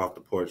jump off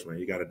the porch, man.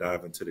 You gotta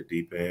dive into the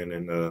deep end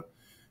and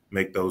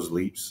make those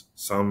leaps.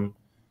 Some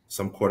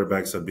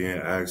quarterbacks are being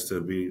asked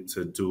to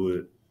do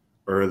it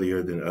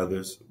earlier than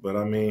others, but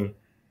I mean,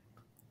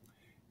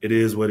 it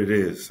is what it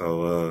is.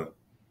 So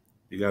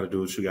you got to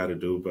do what you got to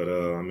do. But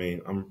I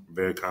mean, I'm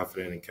very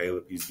confident in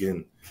Caleb. He's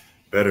getting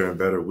better and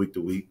better week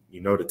to week.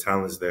 The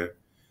talent's there.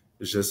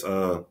 It's just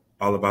all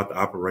about the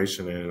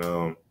operation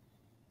and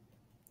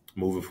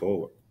moving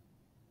forward.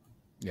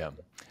 Yeah.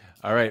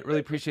 All right. Really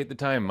appreciate the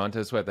time,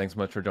 Montez Sweat. Thanks so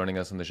much for joining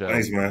us on the show.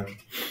 Thanks, man.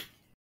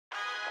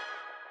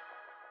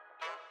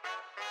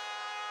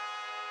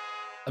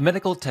 A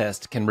medical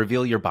test can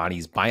reveal your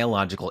body's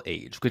biological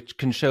age, which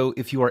can show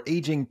if you are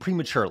aging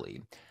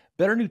prematurely.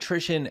 Better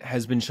nutrition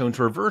has been shown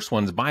to reverse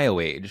one's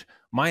bioage.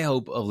 My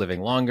hope of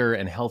living longer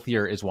and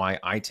healthier is why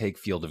I take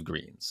Field of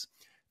Greens.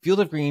 Field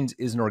of Greens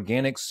is an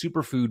organic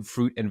superfood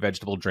fruit and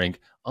vegetable drink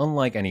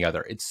unlike any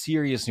other. It's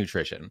serious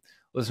nutrition.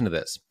 Listen to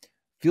this.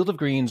 Field of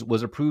Greens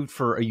was approved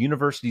for a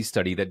university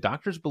study that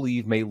doctors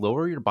believe may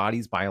lower your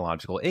body's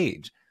biological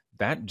age.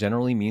 That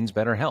generally means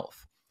better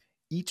health.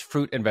 Each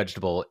fruit and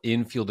vegetable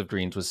in Field of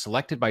Greens was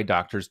selected by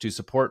doctors to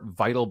support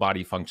vital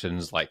body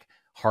functions like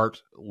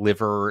heart,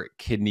 liver,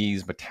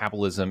 kidneys,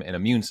 metabolism, and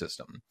immune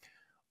system.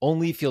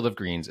 Only Field of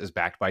Greens is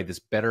backed by this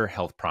better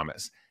health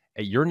promise.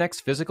 At your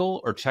next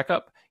physical or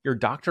checkup, your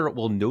doctor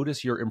will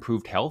notice your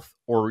improved health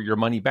or your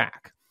money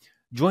back.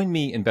 Join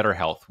me in better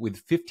health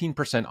with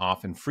 15%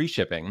 off and free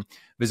shipping.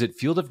 Visit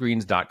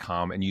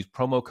fieldofgreens.com and use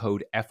promo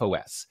code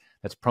FOS.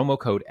 That's promo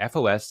code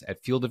FOS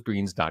at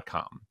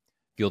fieldofgreens.com.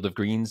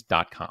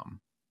 fieldofgreens.com.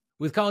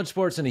 With college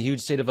sports in a huge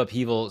state of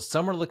upheaval,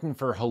 some are looking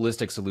for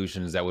holistic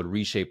solutions that would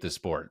reshape the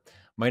sport.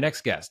 My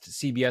next guest,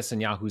 CBS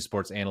and Yahoo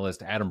sports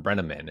analyst Adam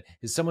Breneman,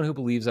 is someone who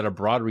believes that a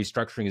broad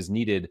restructuring is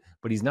needed,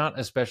 but he's not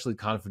especially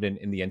confident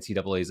in the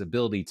NCAA's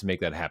ability to make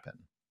that happen.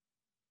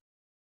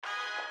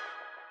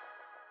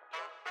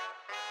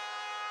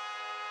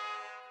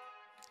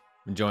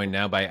 I'm joined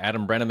now by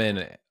Adam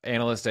Breneman,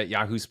 analyst at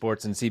Yahoo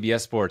Sports and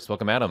CBS Sports.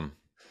 Welcome, Adam.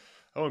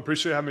 Oh,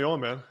 appreciate having me on,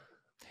 man.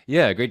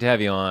 Yeah, great to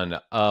have you on.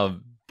 A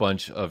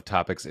bunch of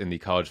topics in the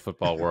college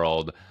football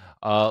world.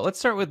 Let's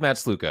start with Matt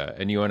Sluka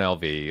and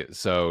UNLV.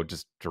 So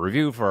just to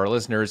review for our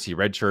listeners, he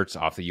redshirts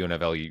off the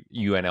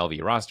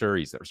UNLV roster.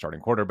 He's their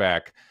starting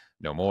quarterback,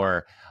 no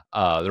more.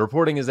 The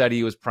reporting is that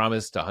he was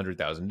promised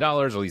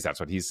 $100,000, at least that's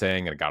what he's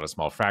saying, and got a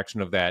small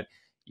fraction of that.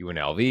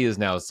 UNLV is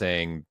now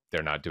saying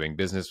they're not doing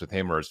business with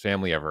him or his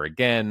family ever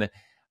again.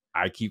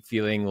 I keep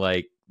feeling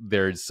like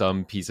there's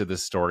some piece of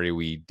this story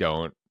we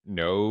don't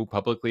know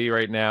publicly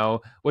right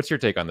now. What's your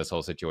take on this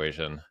whole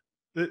situation?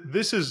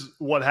 This is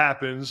what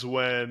happens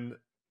when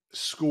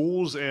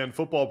schools and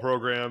football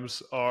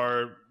programs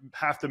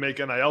have to make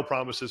NIL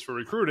promises for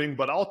recruiting,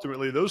 but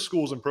ultimately those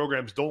schools and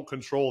programs don't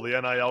control the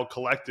NIL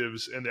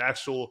collectives and the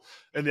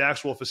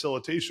actual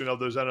facilitation of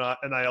those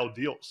NIL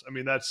deals. I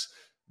mean,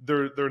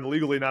 they're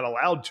legally not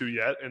allowed to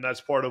yet, and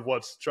that's part of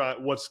what's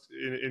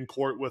in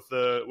court with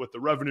the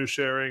revenue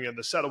sharing and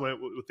the settlement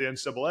with the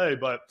NCAA.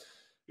 But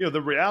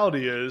the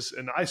reality is,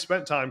 and I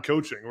spent time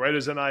coaching right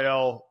as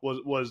NIL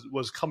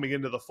was coming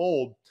into the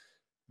fold.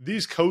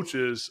 These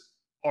coaches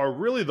are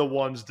really the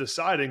ones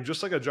deciding,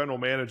 just like a general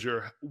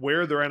manager,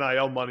 where their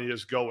NIL money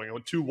is going,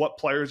 to what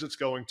players it's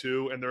going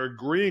to, and they're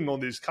agreeing on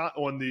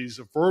these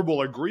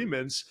verbal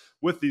agreements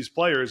with these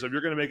players. If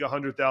you're going to make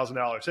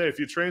 $100,000, hey, if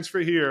you transfer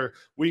here,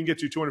 we can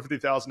get you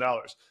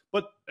 $250,000.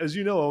 But as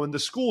you know, and the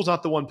school's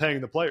not the one paying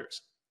the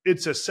players.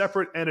 It's a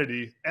separate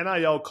entity,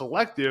 NIL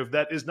collective,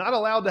 that is not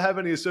allowed to have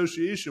any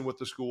association with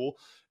the school.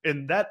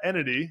 And that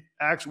entity,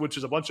 which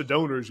is a bunch of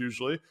donors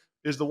usually,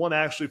 is the one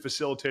actually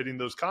facilitating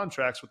those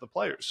contracts with the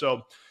players.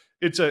 So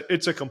it's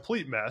a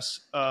complete mess.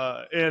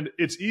 And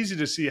it's easy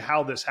to see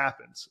how this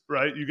happens,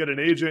 right? You get an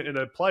agent and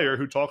a player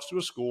who talks to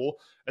a school,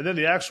 and then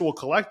the actual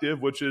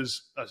collective, which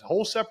is a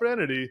whole separate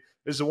entity,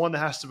 is the one that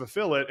has to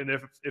fulfill it. And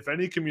if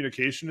any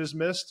communication is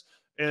missed,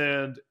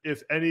 and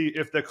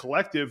if the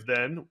collective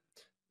then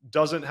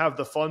doesn't have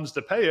the funds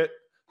to pay it,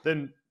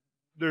 then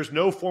there's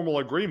no formal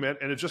agreement,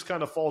 and it just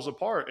kind of falls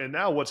apart. And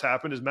now what's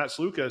happened is Matt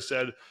Sluka has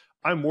said,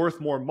 I'm worth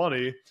more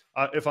money.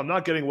 If I'm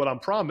not getting what I'm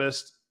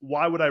promised,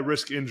 why would I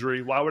risk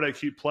injury? Why would I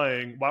keep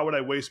playing? Why would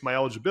I waste my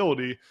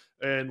eligibility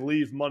and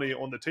leave money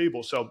on the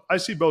table? So I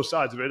see both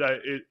sides of it.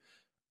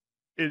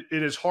 It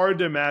is hard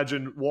to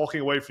imagine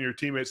walking away from your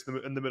teammates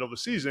in the middle of the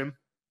season.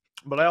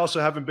 But I also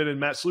haven't been in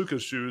Matt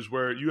Sluka's shoes,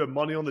 where you have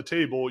money on the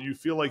table, you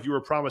feel like you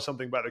were promised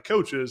something by the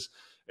coaches,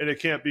 and it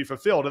can't be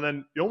fulfilled. And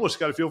then you almost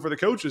got to feel for the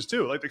coaches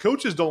too. Like, the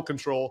coaches don't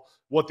control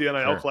what the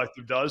NIL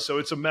collective does. So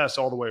it's a mess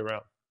all the way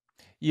around.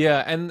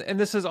 Yeah, and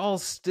this is all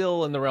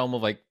still in the realm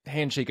of like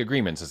handshake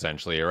agreements,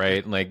 essentially,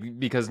 right? Like,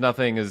 because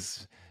nothing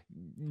is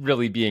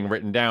really being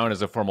written down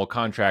as a formal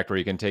contract where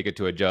you can take it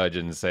to a judge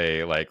and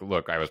say, like,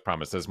 look, I was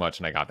promised this much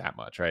and I got that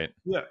much, right?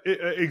 Yeah,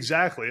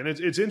 exactly. And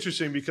it's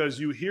interesting because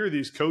you hear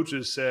these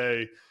coaches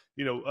say,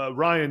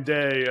 Ryan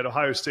Day at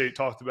Ohio State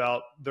talked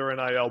about their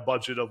NIL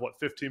budget of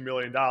 $15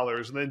 million.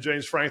 And then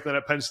James Franklin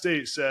at Penn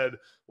State said,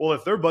 well,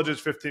 if their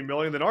budget's $15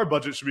 million, then our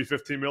budget should be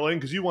 $15 million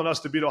because you want us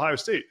to beat Ohio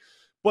State.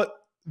 But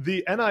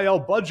the NIL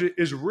budget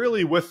is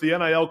really with the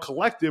NIL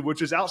collective,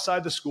 which is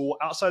outside the school,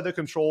 outside the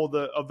control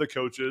of the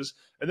coaches.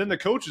 And then the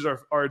coaches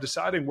are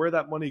deciding where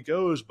that money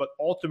goes, but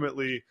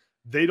ultimately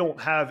they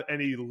don't have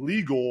any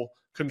legal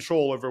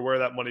control over where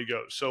that money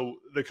goes. So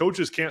the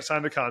coaches can't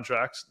sign the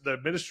contracts. The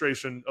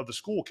administration of the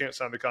school can't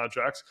sign the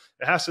contracts.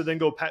 It has to then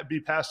be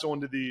passed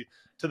on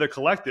to the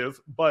collective.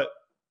 But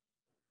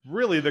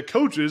really, the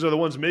coaches are the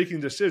ones making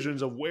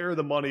decisions of where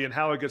the money and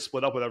how it gets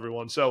split up with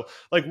everyone. So,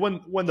 like,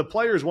 when the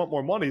players want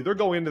more money, they're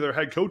going into their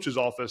head coach's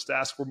office to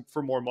ask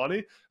for more money.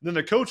 And then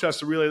the coach has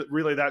to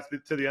relay that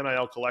to the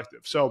NIL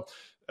collective. So,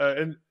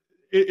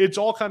 it's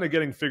all kind of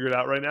getting figured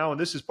out right now. And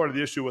this is part of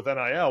the issue with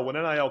NIL. When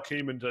NIL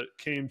came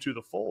to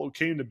the fold,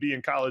 came to be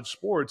in college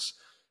sports,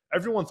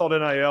 everyone thought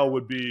NIL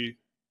would be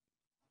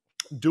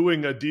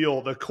doing a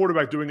deal, the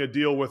quarterback doing a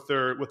deal with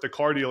the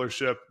car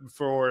dealership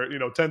for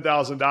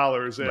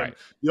 $10,000, and right,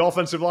 the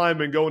offensive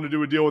lineman going to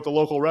do a deal with the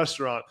local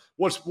restaurant.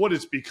 What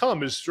it's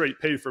become is straight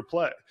pay for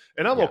play,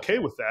 and I'm okay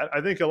with that.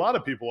 I think a lot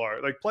of people are.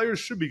 Like, players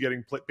should be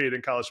getting paid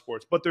in college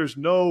sports, but there's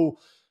no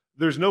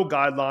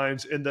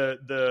guidelines in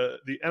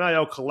the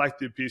NIL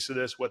collective piece of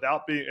this,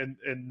 without being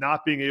and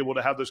not being able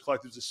to have those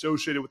collectives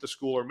associated with the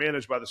school or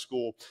managed by the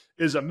school,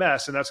 is a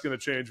mess, and that's going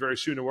to change very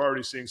soon. And we're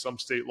already seeing some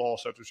state law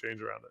start to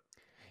change around it.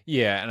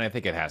 Yeah, and I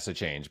think it has to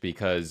change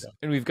because,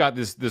 and we've got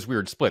this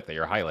weird split that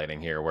you're highlighting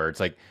here, where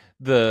it's like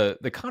the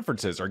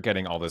conferences are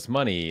getting all this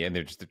money and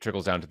it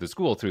trickles down to the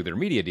school through their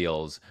media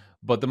deals,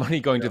 but the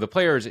money going to the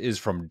players is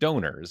from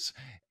donors.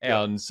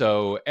 And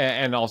so,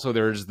 and also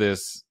there's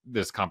this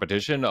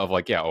competition of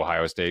like,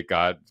 Ohio State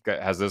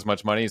has this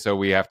much money, so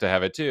we have to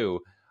have it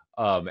too.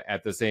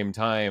 At the same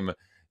time,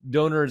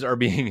 donors are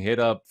being hit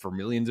up for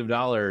millions of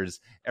dollars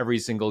every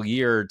single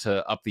year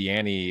to up the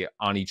ante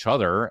on each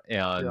other.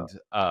 And,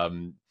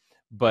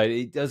 but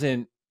it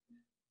doesn't,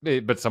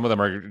 but some of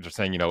them are just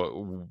saying,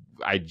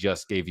 I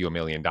just gave you $1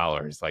 million.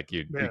 Like,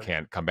 you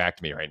can't come back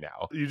to me right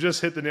now. You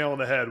just hit the nail on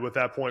the head with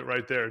that point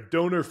right there.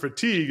 Donor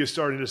fatigue is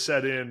starting to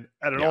set in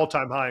at an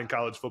all-time high in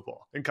college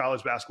football, in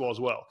college basketball as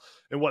well.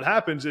 And what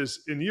happens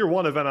is, in year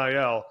one of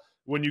NIL,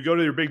 when you go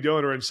to your big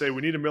donor and say,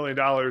 we need $1 million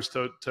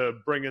to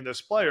bring in this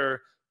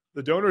player,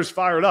 the donor's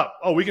fired up.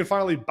 Oh, we can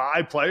finally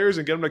buy players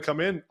and get them to come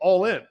in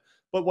all in.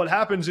 But what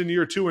happens in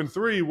year 2 and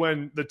 3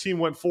 when the team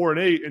went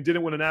 4-8 and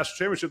didn't win a national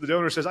championship? The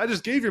donor says, I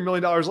just gave you $1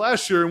 million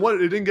last year,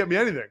 and it didn't get me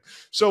anything.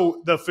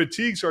 So the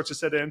fatigue starts to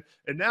set in.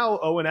 And now,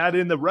 and add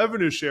in the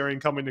revenue sharing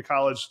coming to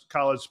college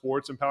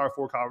sports and Power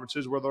 4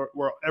 conferences,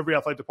 where every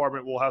athletic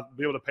department will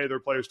be able to pay their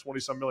players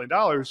 $20-some million.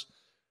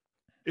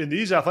 In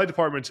these athletic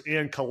departments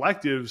and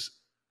collectives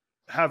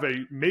have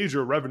a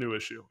major revenue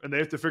issue, and they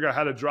have to figure out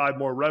how to drive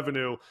more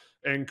revenue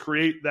and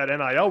create that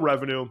NIL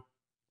revenue.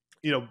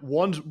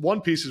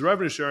 One piece is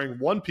revenue sharing,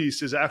 one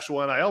piece is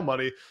actual NIL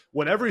money.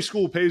 When every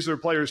school pays their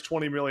players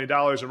 $20 million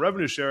in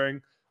revenue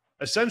sharing,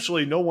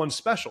 essentially no one's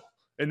special.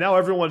 And now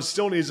everyone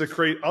still needs to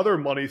create other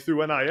money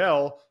through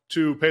NIL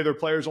to pay their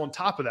players on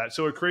top of that.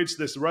 So it creates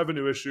this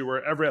revenue issue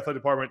where every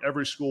athletic department,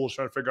 every school is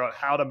trying to figure out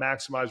how to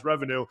maximize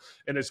revenue.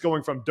 And it's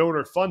going from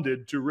donor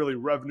funded to really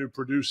revenue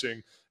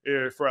producing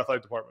for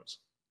athletic departments.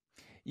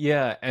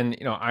 Yeah, and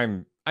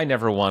I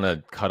never want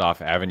to cut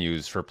off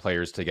avenues for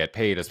players to get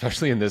paid,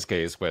 especially in this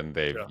case when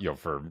they've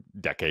for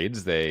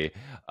decades they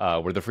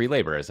were the free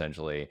labor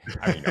essentially.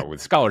 I mean,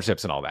 with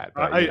scholarships and all that.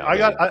 But, I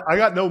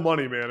got no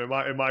money, man, in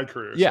my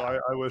career. Yeah, so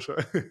I wish.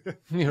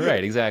 You're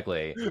right,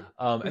 exactly.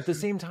 At the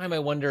same time, I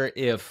wonder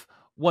if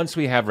once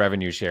we have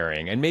revenue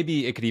sharing, and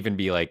maybe it could even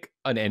be like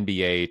an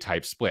NBA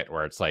type split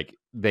where it's like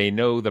they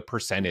know the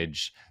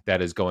percentage that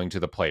is going to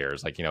the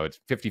players, like it's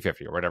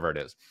 50-50 or whatever it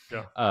is.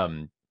 Yeah.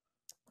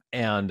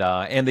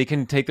 And they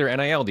can take their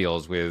NIL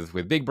deals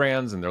with big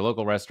brands and their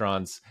local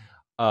restaurants.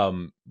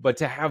 But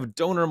to have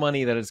donor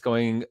money that is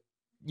going,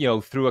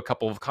 through a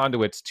couple of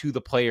conduits to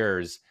the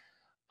players,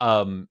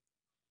 I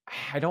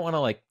don't want to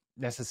like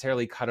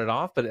necessarily cut it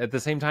off, but at the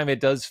same time,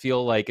 it does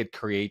feel like it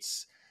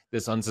creates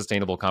this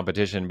unsustainable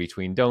competition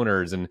between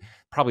donors, and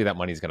probably that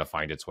money is going to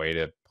find its way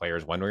to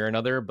players one way or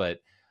another. But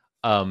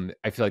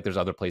I feel like there's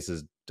other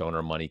places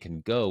donor money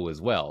can go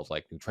as well,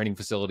 like new training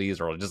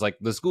facilities or just like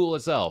the school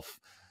itself.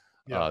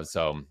 Yeah.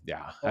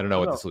 I don't know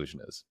what the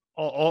solution is.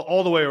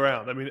 All the way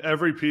around. I mean,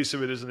 every piece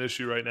of it is an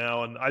issue right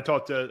now. And I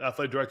talk to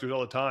athletic directors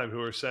all the time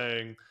who are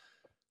saying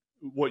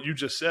what you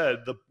just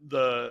said,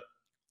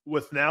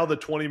 with now the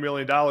 $20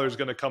 million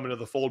going to come into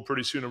the fold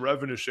pretty soon in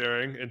revenue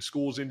sharing, and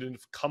schools need to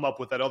come up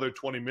with that other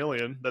 $20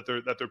 million that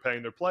they're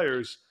paying their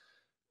players.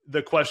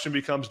 The question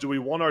becomes, do we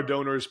want our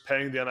donors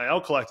paying the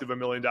NIL collective $1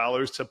 million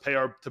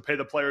to pay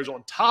the players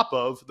on top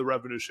of the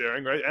revenue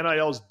sharing, right?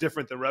 NIL is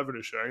different than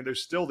revenue sharing.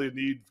 There's still the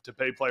need to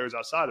pay players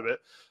outside of it.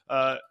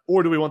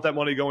 Or do we want that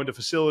money going to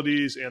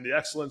facilities and the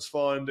excellence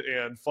fund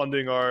and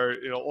funding our,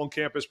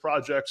 on-campus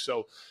projects?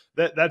 So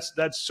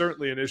that's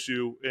certainly an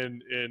issue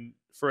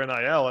for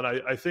NIL. And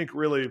I think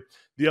really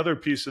the other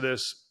piece of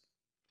this,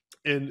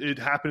 and it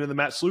happened in the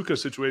Matt Sluka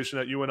situation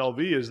at UNLV,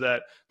 is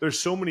that there's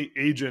so many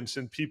agents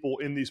and people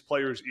in these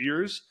players'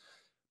 ears.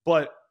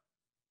 But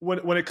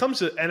when it comes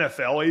to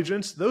NFL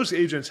agents, those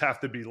agents have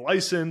to be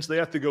licensed. They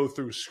have to go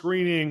through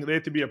screening. They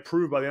have to be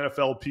approved by the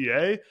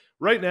NFLPA.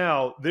 Right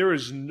now, there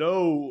is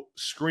no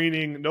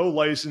screening, no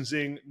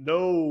licensing,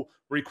 no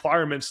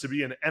requirements to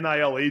be an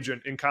NIL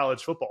agent in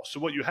college football. So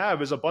what you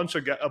have is a bunch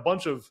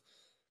of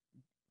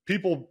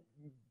people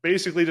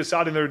basically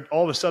deciding they're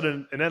all of a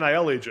sudden an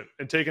NIL agent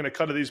and taking a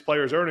cut of these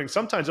players' earnings,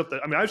 sometimes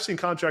I've seen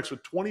contracts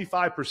with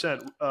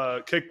 25%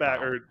 kickback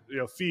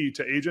or fee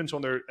to agents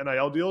on their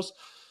NIL deals.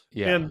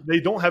 Yeah. And they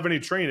don't have any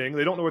training.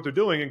 They don't know what they're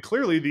doing. And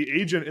clearly the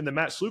agent in the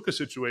Matt Sluka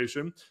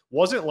situation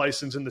wasn't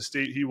licensed in the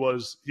state he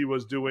was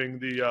doing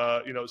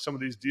the some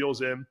of these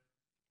deals in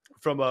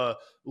from a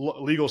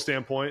legal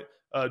standpoint,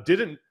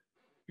 didn't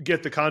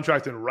get the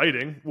contract in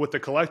writing with the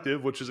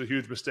collective, which is a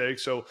huge mistake.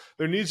 So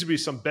there needs to be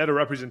some better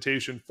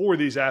representation for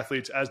these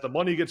athletes as the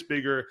money gets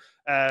bigger,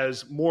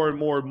 as more and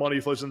more money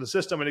flows in the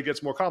system and it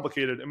gets more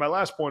complicated. And my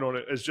last point on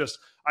it is just,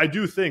 I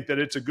do think that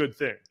it's a good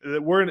thing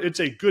that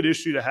it's a good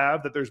issue to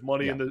have, that there's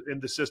money in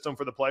the system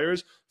for the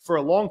players. For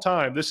a long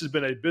time, this has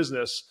been a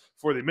business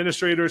for the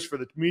administrators, for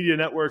the media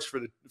networks, for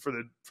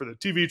the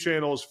TV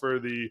channels, for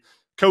the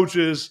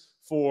coaches,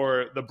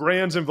 for the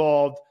brands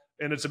involved.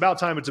 And it's about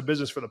time it's a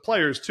business for the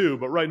players too.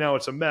 But right now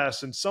it's a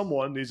mess, and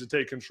someone needs to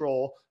take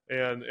control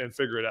and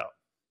figure it out.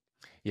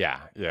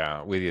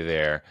 Yeah, with you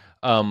there.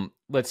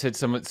 Let's hit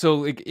some.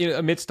 So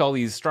amidst all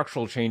these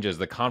structural changes,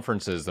 the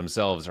conferences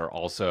themselves are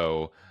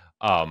also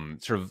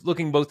sort of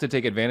looking both to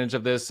take advantage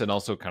of this and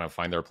also kind of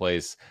find their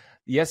place.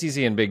 The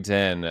SEC and Big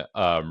Ten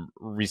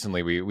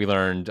recently, we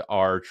learned,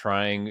 are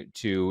trying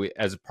to,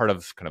 as part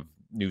of kind of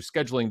new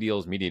scheduling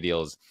deals, media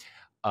deals,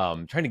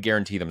 trying to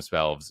guarantee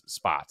themselves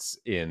spots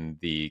in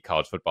the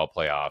college football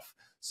playoff.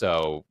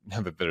 So now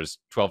that there's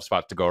 12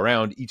 spots to go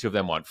around, each of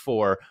them want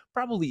 4.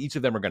 Probably each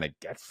of them are going to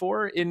get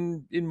 4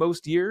 in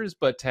most years,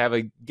 but to have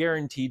a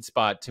guaranteed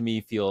spot to me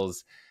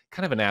feels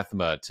kind of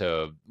anathema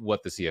to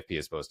what the CFP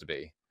is supposed to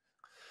be.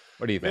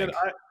 What do you think?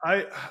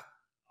 Man,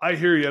 I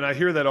hear you, and I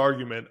hear that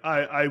argument.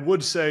 I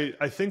would say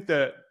I think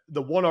that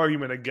the one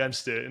argument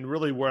against it, and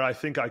really where I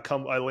think I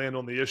land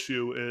on the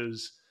issue,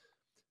 is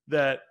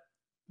that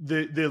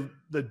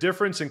the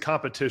difference in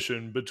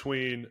competition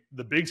between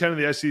the Big Ten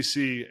and the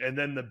SEC and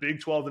then the Big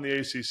 12 and the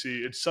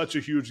ACC, it's such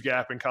a huge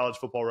gap in college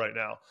football right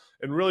now.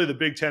 And really the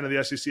Big Ten and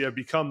the SEC have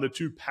become the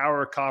two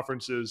power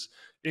conferences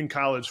in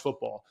college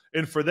football.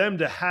 And for them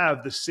to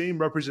have the same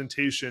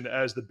representation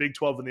as the Big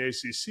 12 and the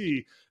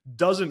ACC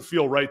doesn't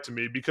feel right to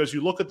me, because you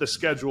look at the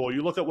schedule,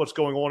 you look at what's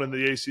going on in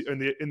the ACC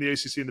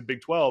and the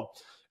Big 12,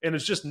 and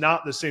it's just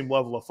not the same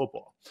level of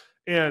football.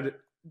 And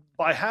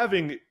by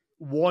having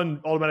one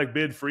automatic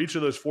bid for each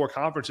of those 4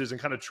 conferences and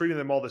kind of treating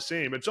them all the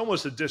same, it's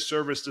almost a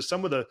disservice to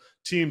some of the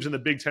teams in the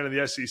Big Ten and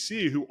the SEC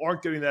who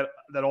aren't getting that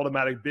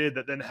automatic bid,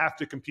 that then have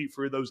to compete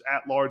for those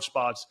at-large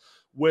spots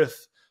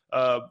with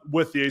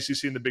the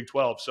ACC and the Big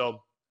 12.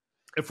 So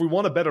if we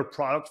want a better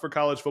product for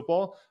college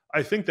football,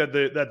 I think that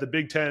the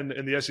Big Ten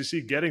and the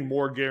SEC getting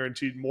more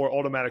guaranteed, more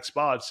automatic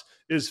spots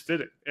is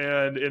fitting,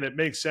 and it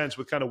makes sense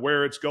with kind of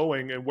where it's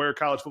going and where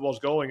college football is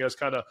going as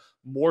kind of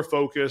more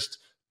focused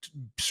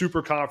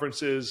super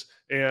conferences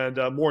and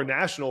more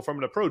national from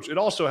an approach. It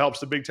also helps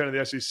the Big Ten and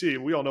the SEC.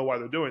 We all know why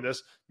they're doing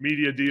this: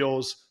 media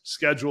deals,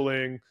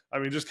 scheduling. I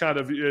mean, just kind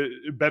of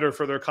better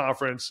for their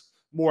conference,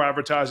 more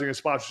advertising and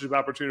sponsorship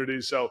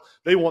opportunities. So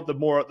they want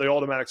the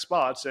automatic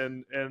spots,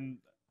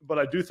 but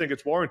I do think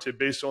it's warranted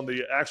based on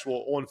the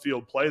actual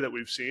on-field play that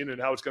we've seen and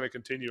how it's going to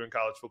continue in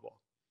college football.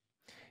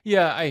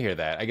 Yeah, I hear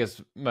that. I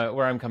guess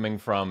where I'm coming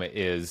from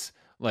is,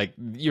 like,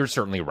 you're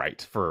certainly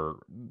right for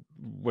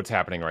what's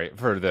happening right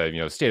for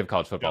the state of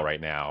college football right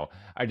now.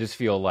 I just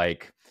feel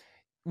like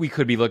we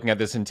could be looking at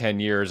this in 10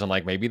 years and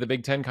like maybe the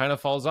Big Ten kind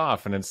of falls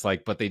off, and it's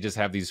like, but they just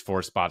have these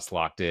 4 spots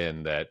locked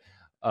in that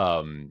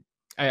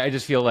I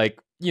just feel like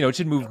it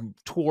should move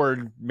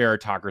toward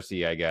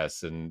meritocracy, I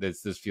guess. And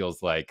this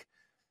feels like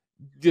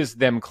just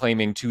them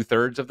claiming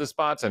 2/3 of the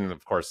spots, and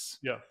of course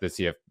the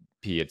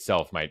CFP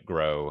itself might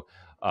grow.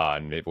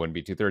 And it wouldn't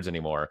be 2/3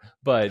 anymore,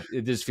 but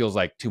it just feels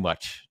like too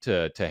much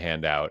to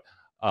hand out.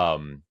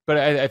 But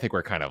I think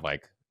we're kind of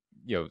like,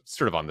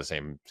 sort of on the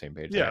same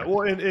page. Yeah. There.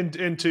 Well,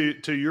 and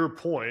to your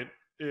point,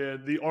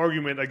 the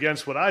argument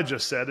against what I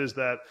just said is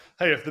that,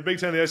 hey, if the Big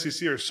Ten and the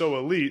SEC are so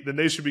elite, then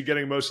they should be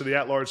getting most of the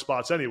at-large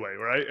spots anyway,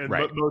 right? And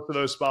most of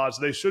those spots,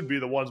 they should be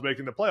the ones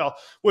making the playoff,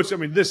 which, I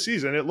mean, this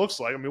season, it looks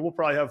like, we'll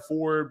probably have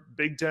 4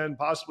 Big Ten,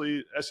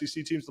 possibly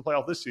SEC teams to play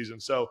off this season.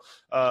 So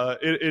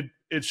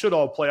it should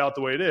all play out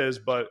the way it is.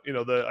 But,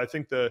 I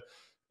think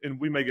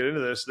and we may get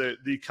into this,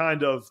 the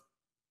kind of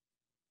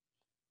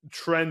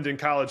trend in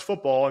college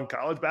football and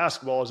college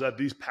basketball is that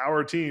these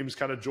power teams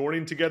kind of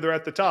joining together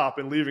at the top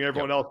and leaving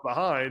everyone else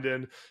behind,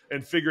 and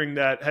figuring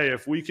that, hey,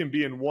 if we can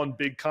be in one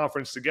big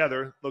conference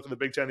together, look at the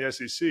Big Ten, the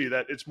SEC,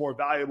 that it's more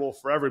valuable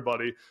for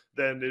everybody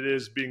than it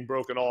is being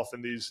broken off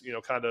in these,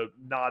 kind of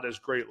not as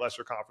great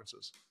lesser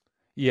conferences.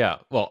 Yeah.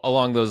 Well,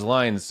 along those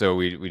lines, so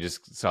we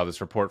just saw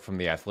this report from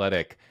The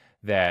Athletic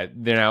that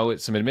there now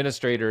some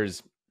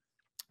administrators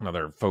and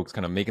other folks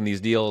kind of making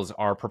these deals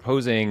are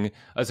proposing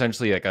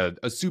essentially like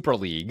a super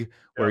league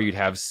where you'd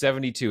have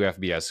 72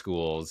 FBS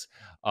schools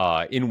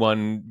in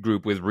one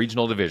group with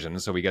regional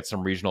divisions. So we get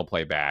some regional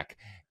play back,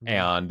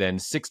 and then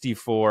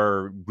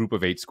 64 group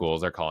of 8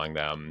 schools, they're calling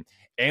them.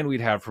 And we'd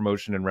have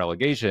promotion and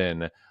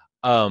relegation.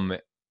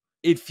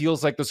 It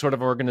feels like the sort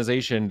of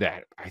organization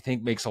that I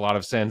think makes a lot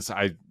of sense.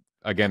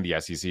 Again,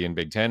 the SEC and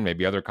Big Ten,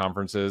 maybe other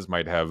conferences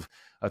might have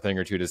a thing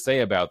or two to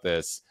say about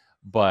this.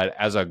 But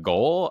as a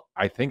goal,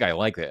 I think I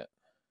like it.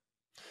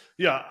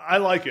 Yeah, I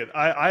like it.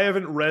 I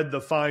haven't read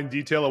the fine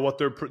detail of what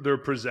they're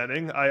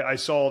presenting. I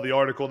saw the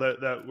article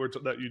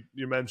that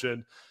you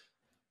mentioned.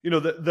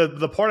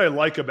 The part I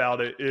like about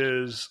it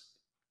is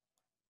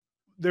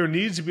there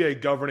needs to be a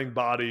governing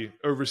body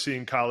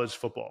overseeing college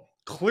football.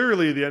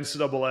 Clearly, the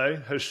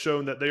NCAA has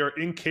shown that they are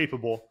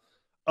incapable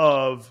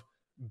of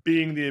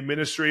being the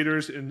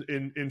administrators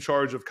in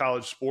charge of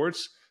college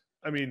sports.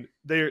 I mean,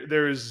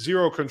 there is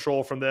zero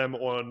control from them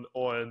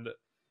on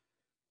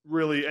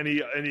really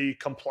any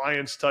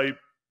compliance type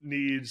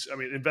needs. I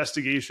mean,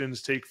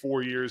 investigations take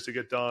 4 years to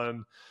get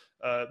done.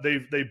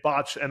 They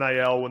botched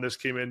NIL when this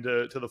came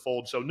into the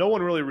fold. So no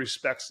one really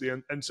respects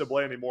the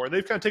NCAA anymore. And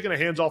they've kind of taken a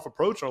hands-off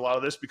approach on a lot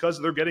of this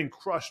because they're getting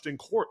crushed in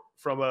court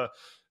from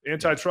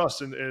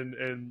antitrust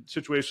and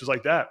situations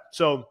like that.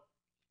 So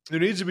there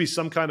needs to be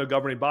some kind of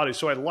governing body.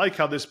 So I like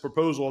how this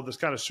proposal of this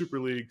kind of super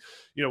league,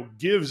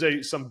 gives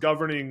some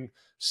governing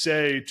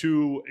say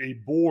to a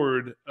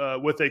board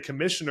with a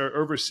commissioner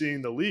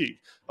overseeing the league.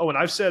 Oh, and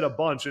I've said a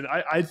bunch, and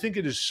I think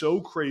it is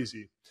so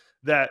crazy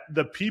that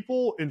the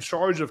people in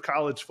charge of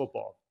college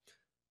football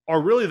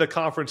are really the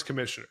conference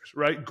commissioners,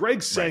 right?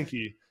 Greg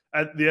Sankey,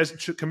 at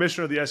the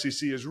commissioner of the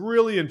SEC, is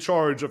really in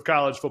charge of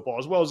college football,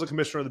 as well as the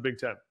commissioner of the Big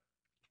Ten.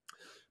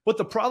 But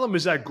the problem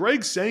is that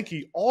Greg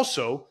Sankey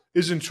also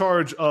is in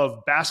charge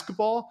of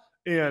basketball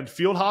and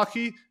field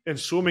hockey and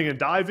swimming and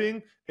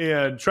diving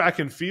and track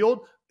and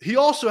field. He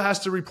also has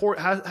to report,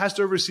 has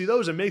to oversee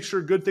those and make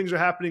sure good things are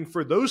happening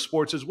for those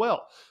sports as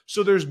well.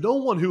 So there's no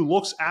one who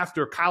looks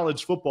after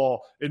college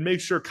football and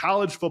makes sure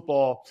college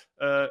football,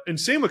 and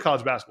same with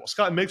college basketball,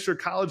 Scott, make sure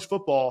college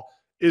football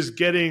is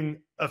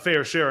getting a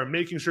fair share and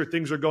making sure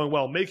things are going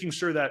well, making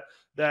sure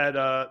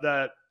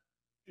that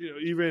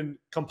even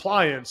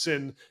compliance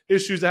and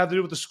issues that have to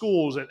do with the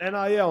schools and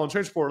NIL and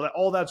transport,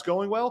 all that's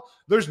going well.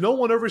 There's no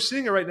one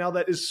overseeing it right now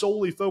that is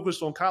solely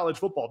focused on college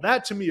football.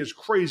 That to me is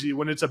crazy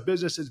when it's a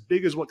business as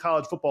big as what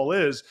college football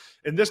is.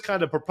 And this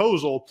kind of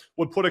proposal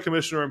would put a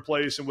commissioner in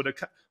place and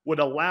would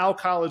allow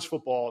college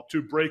football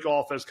to break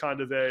off as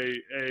kind of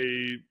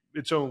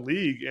its own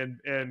league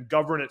and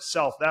govern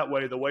itself that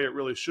way, the way it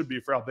really should be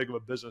for how big of a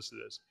business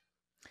it is.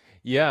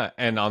 Yeah.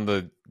 And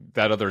on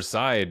that other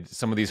side,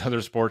 some of these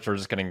other sports are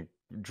just getting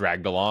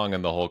dragged along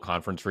in the whole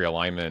conference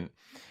realignment,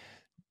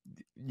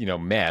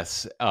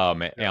 mess.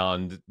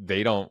 And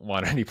they don't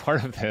want any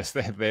part of this.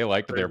 They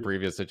liked their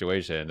previous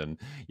situation.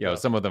 And,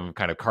 some of them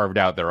kind of carved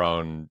out their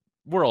own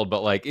world,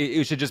 but like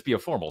it should just be a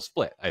formal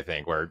split, I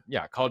think, where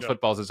college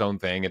football is its own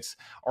thing. It's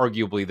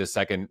arguably the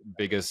second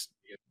biggest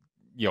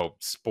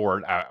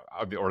sport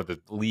or the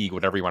league,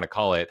 whatever you want to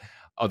call it,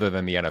 other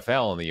than the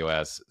NFL in the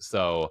US.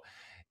 So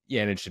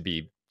and it should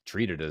be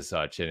treated as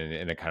such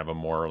in a kind of a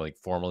more like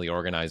formally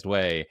organized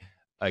way.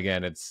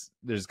 Again,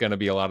 there's going to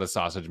be a lot of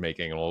sausage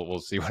making, and we'll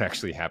see what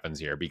actually happens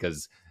here,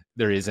 because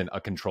there isn't a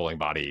controlling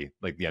body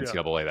like the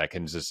NCAA that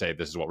can just say,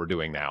 this is what we're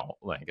doing now.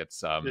 Like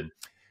it's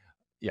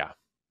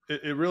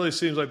It really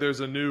seems like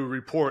there's a new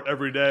report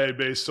every day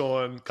based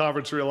on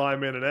conference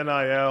realignment and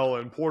NIL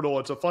and portal.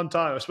 It's a fun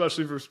time,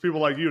 especially for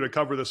people like you to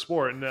cover the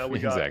sport. And we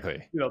got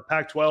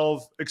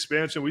Pac-12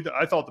 expansion.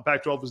 I thought the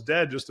Pac-12 was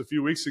dead just a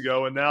few weeks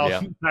ago, and now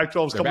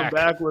Pac-12 is coming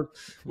back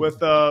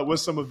with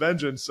some a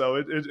vengeance. So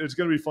it's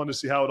going to be fun to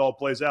see how it all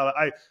plays out.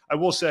 I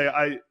will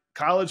say,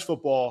 college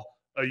football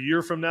a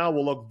year from now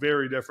will look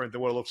very different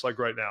than what it looks like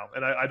right now.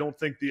 And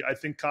I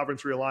think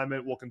conference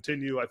realignment will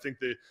continue. I think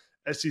the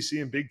SEC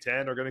and Big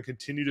Ten are going to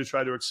continue to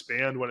try to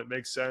expand when it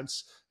makes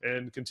sense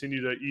and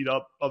continue to eat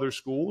up other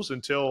schools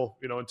until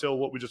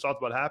what we just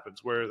talked about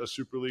happens, where a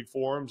Super League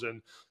forms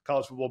and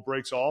college football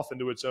breaks off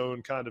into its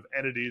own kind of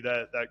entity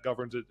that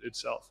governs it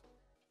itself.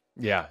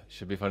 Yeah,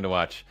 should be fun to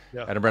watch.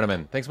 Yeah. Adam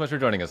Breneman, thanks so much for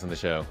joining us on the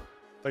show.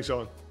 Thanks,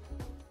 Owen.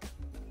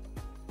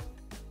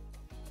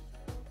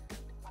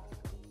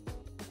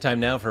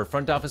 Time now for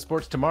Front Office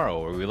Sports Tomorrow,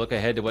 where we look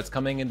ahead to what's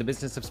coming in the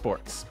business of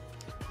sports.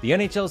 The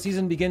NHL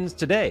season begins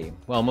today.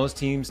 While most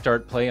teams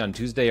start play on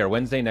Tuesday or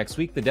Wednesday next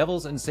week, the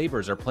Devils and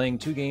Sabres are playing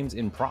 2 games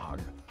in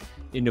Prague.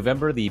 In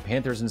November, the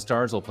Panthers and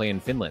Stars will play in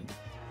Finland.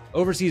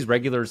 Overseas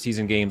regular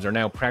season games are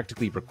now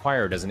practically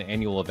required as an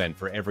annual event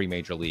for every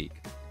major league.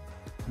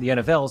 The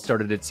NFL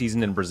started its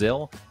season in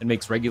Brazil and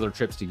makes regular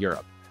trips to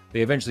Europe.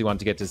 They eventually want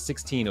to get to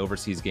 16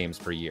 overseas games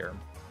per year.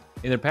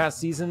 In their past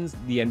seasons,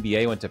 the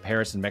NBA went to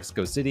Paris and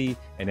Mexico City,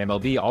 and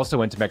MLB also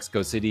went to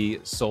Mexico City,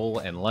 Seoul,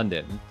 and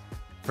London.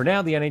 For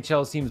now, the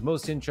NHL seems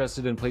most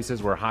interested in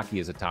places where hockey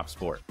is a top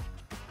sport.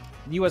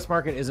 The US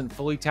market isn't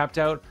fully tapped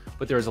out,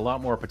 but there is a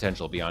lot more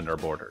potential beyond our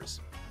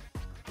borders.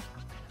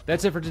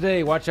 That's it for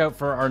today. Watch out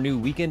for our new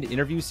weekend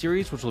interview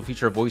series, which will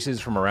feature voices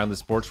from around the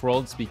sports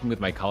world, speaking with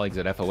my colleagues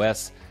at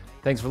FOS.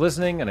 Thanks for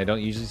listening, and I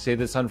don't usually say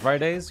this on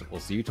Fridays.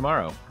 We'll see you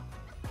tomorrow.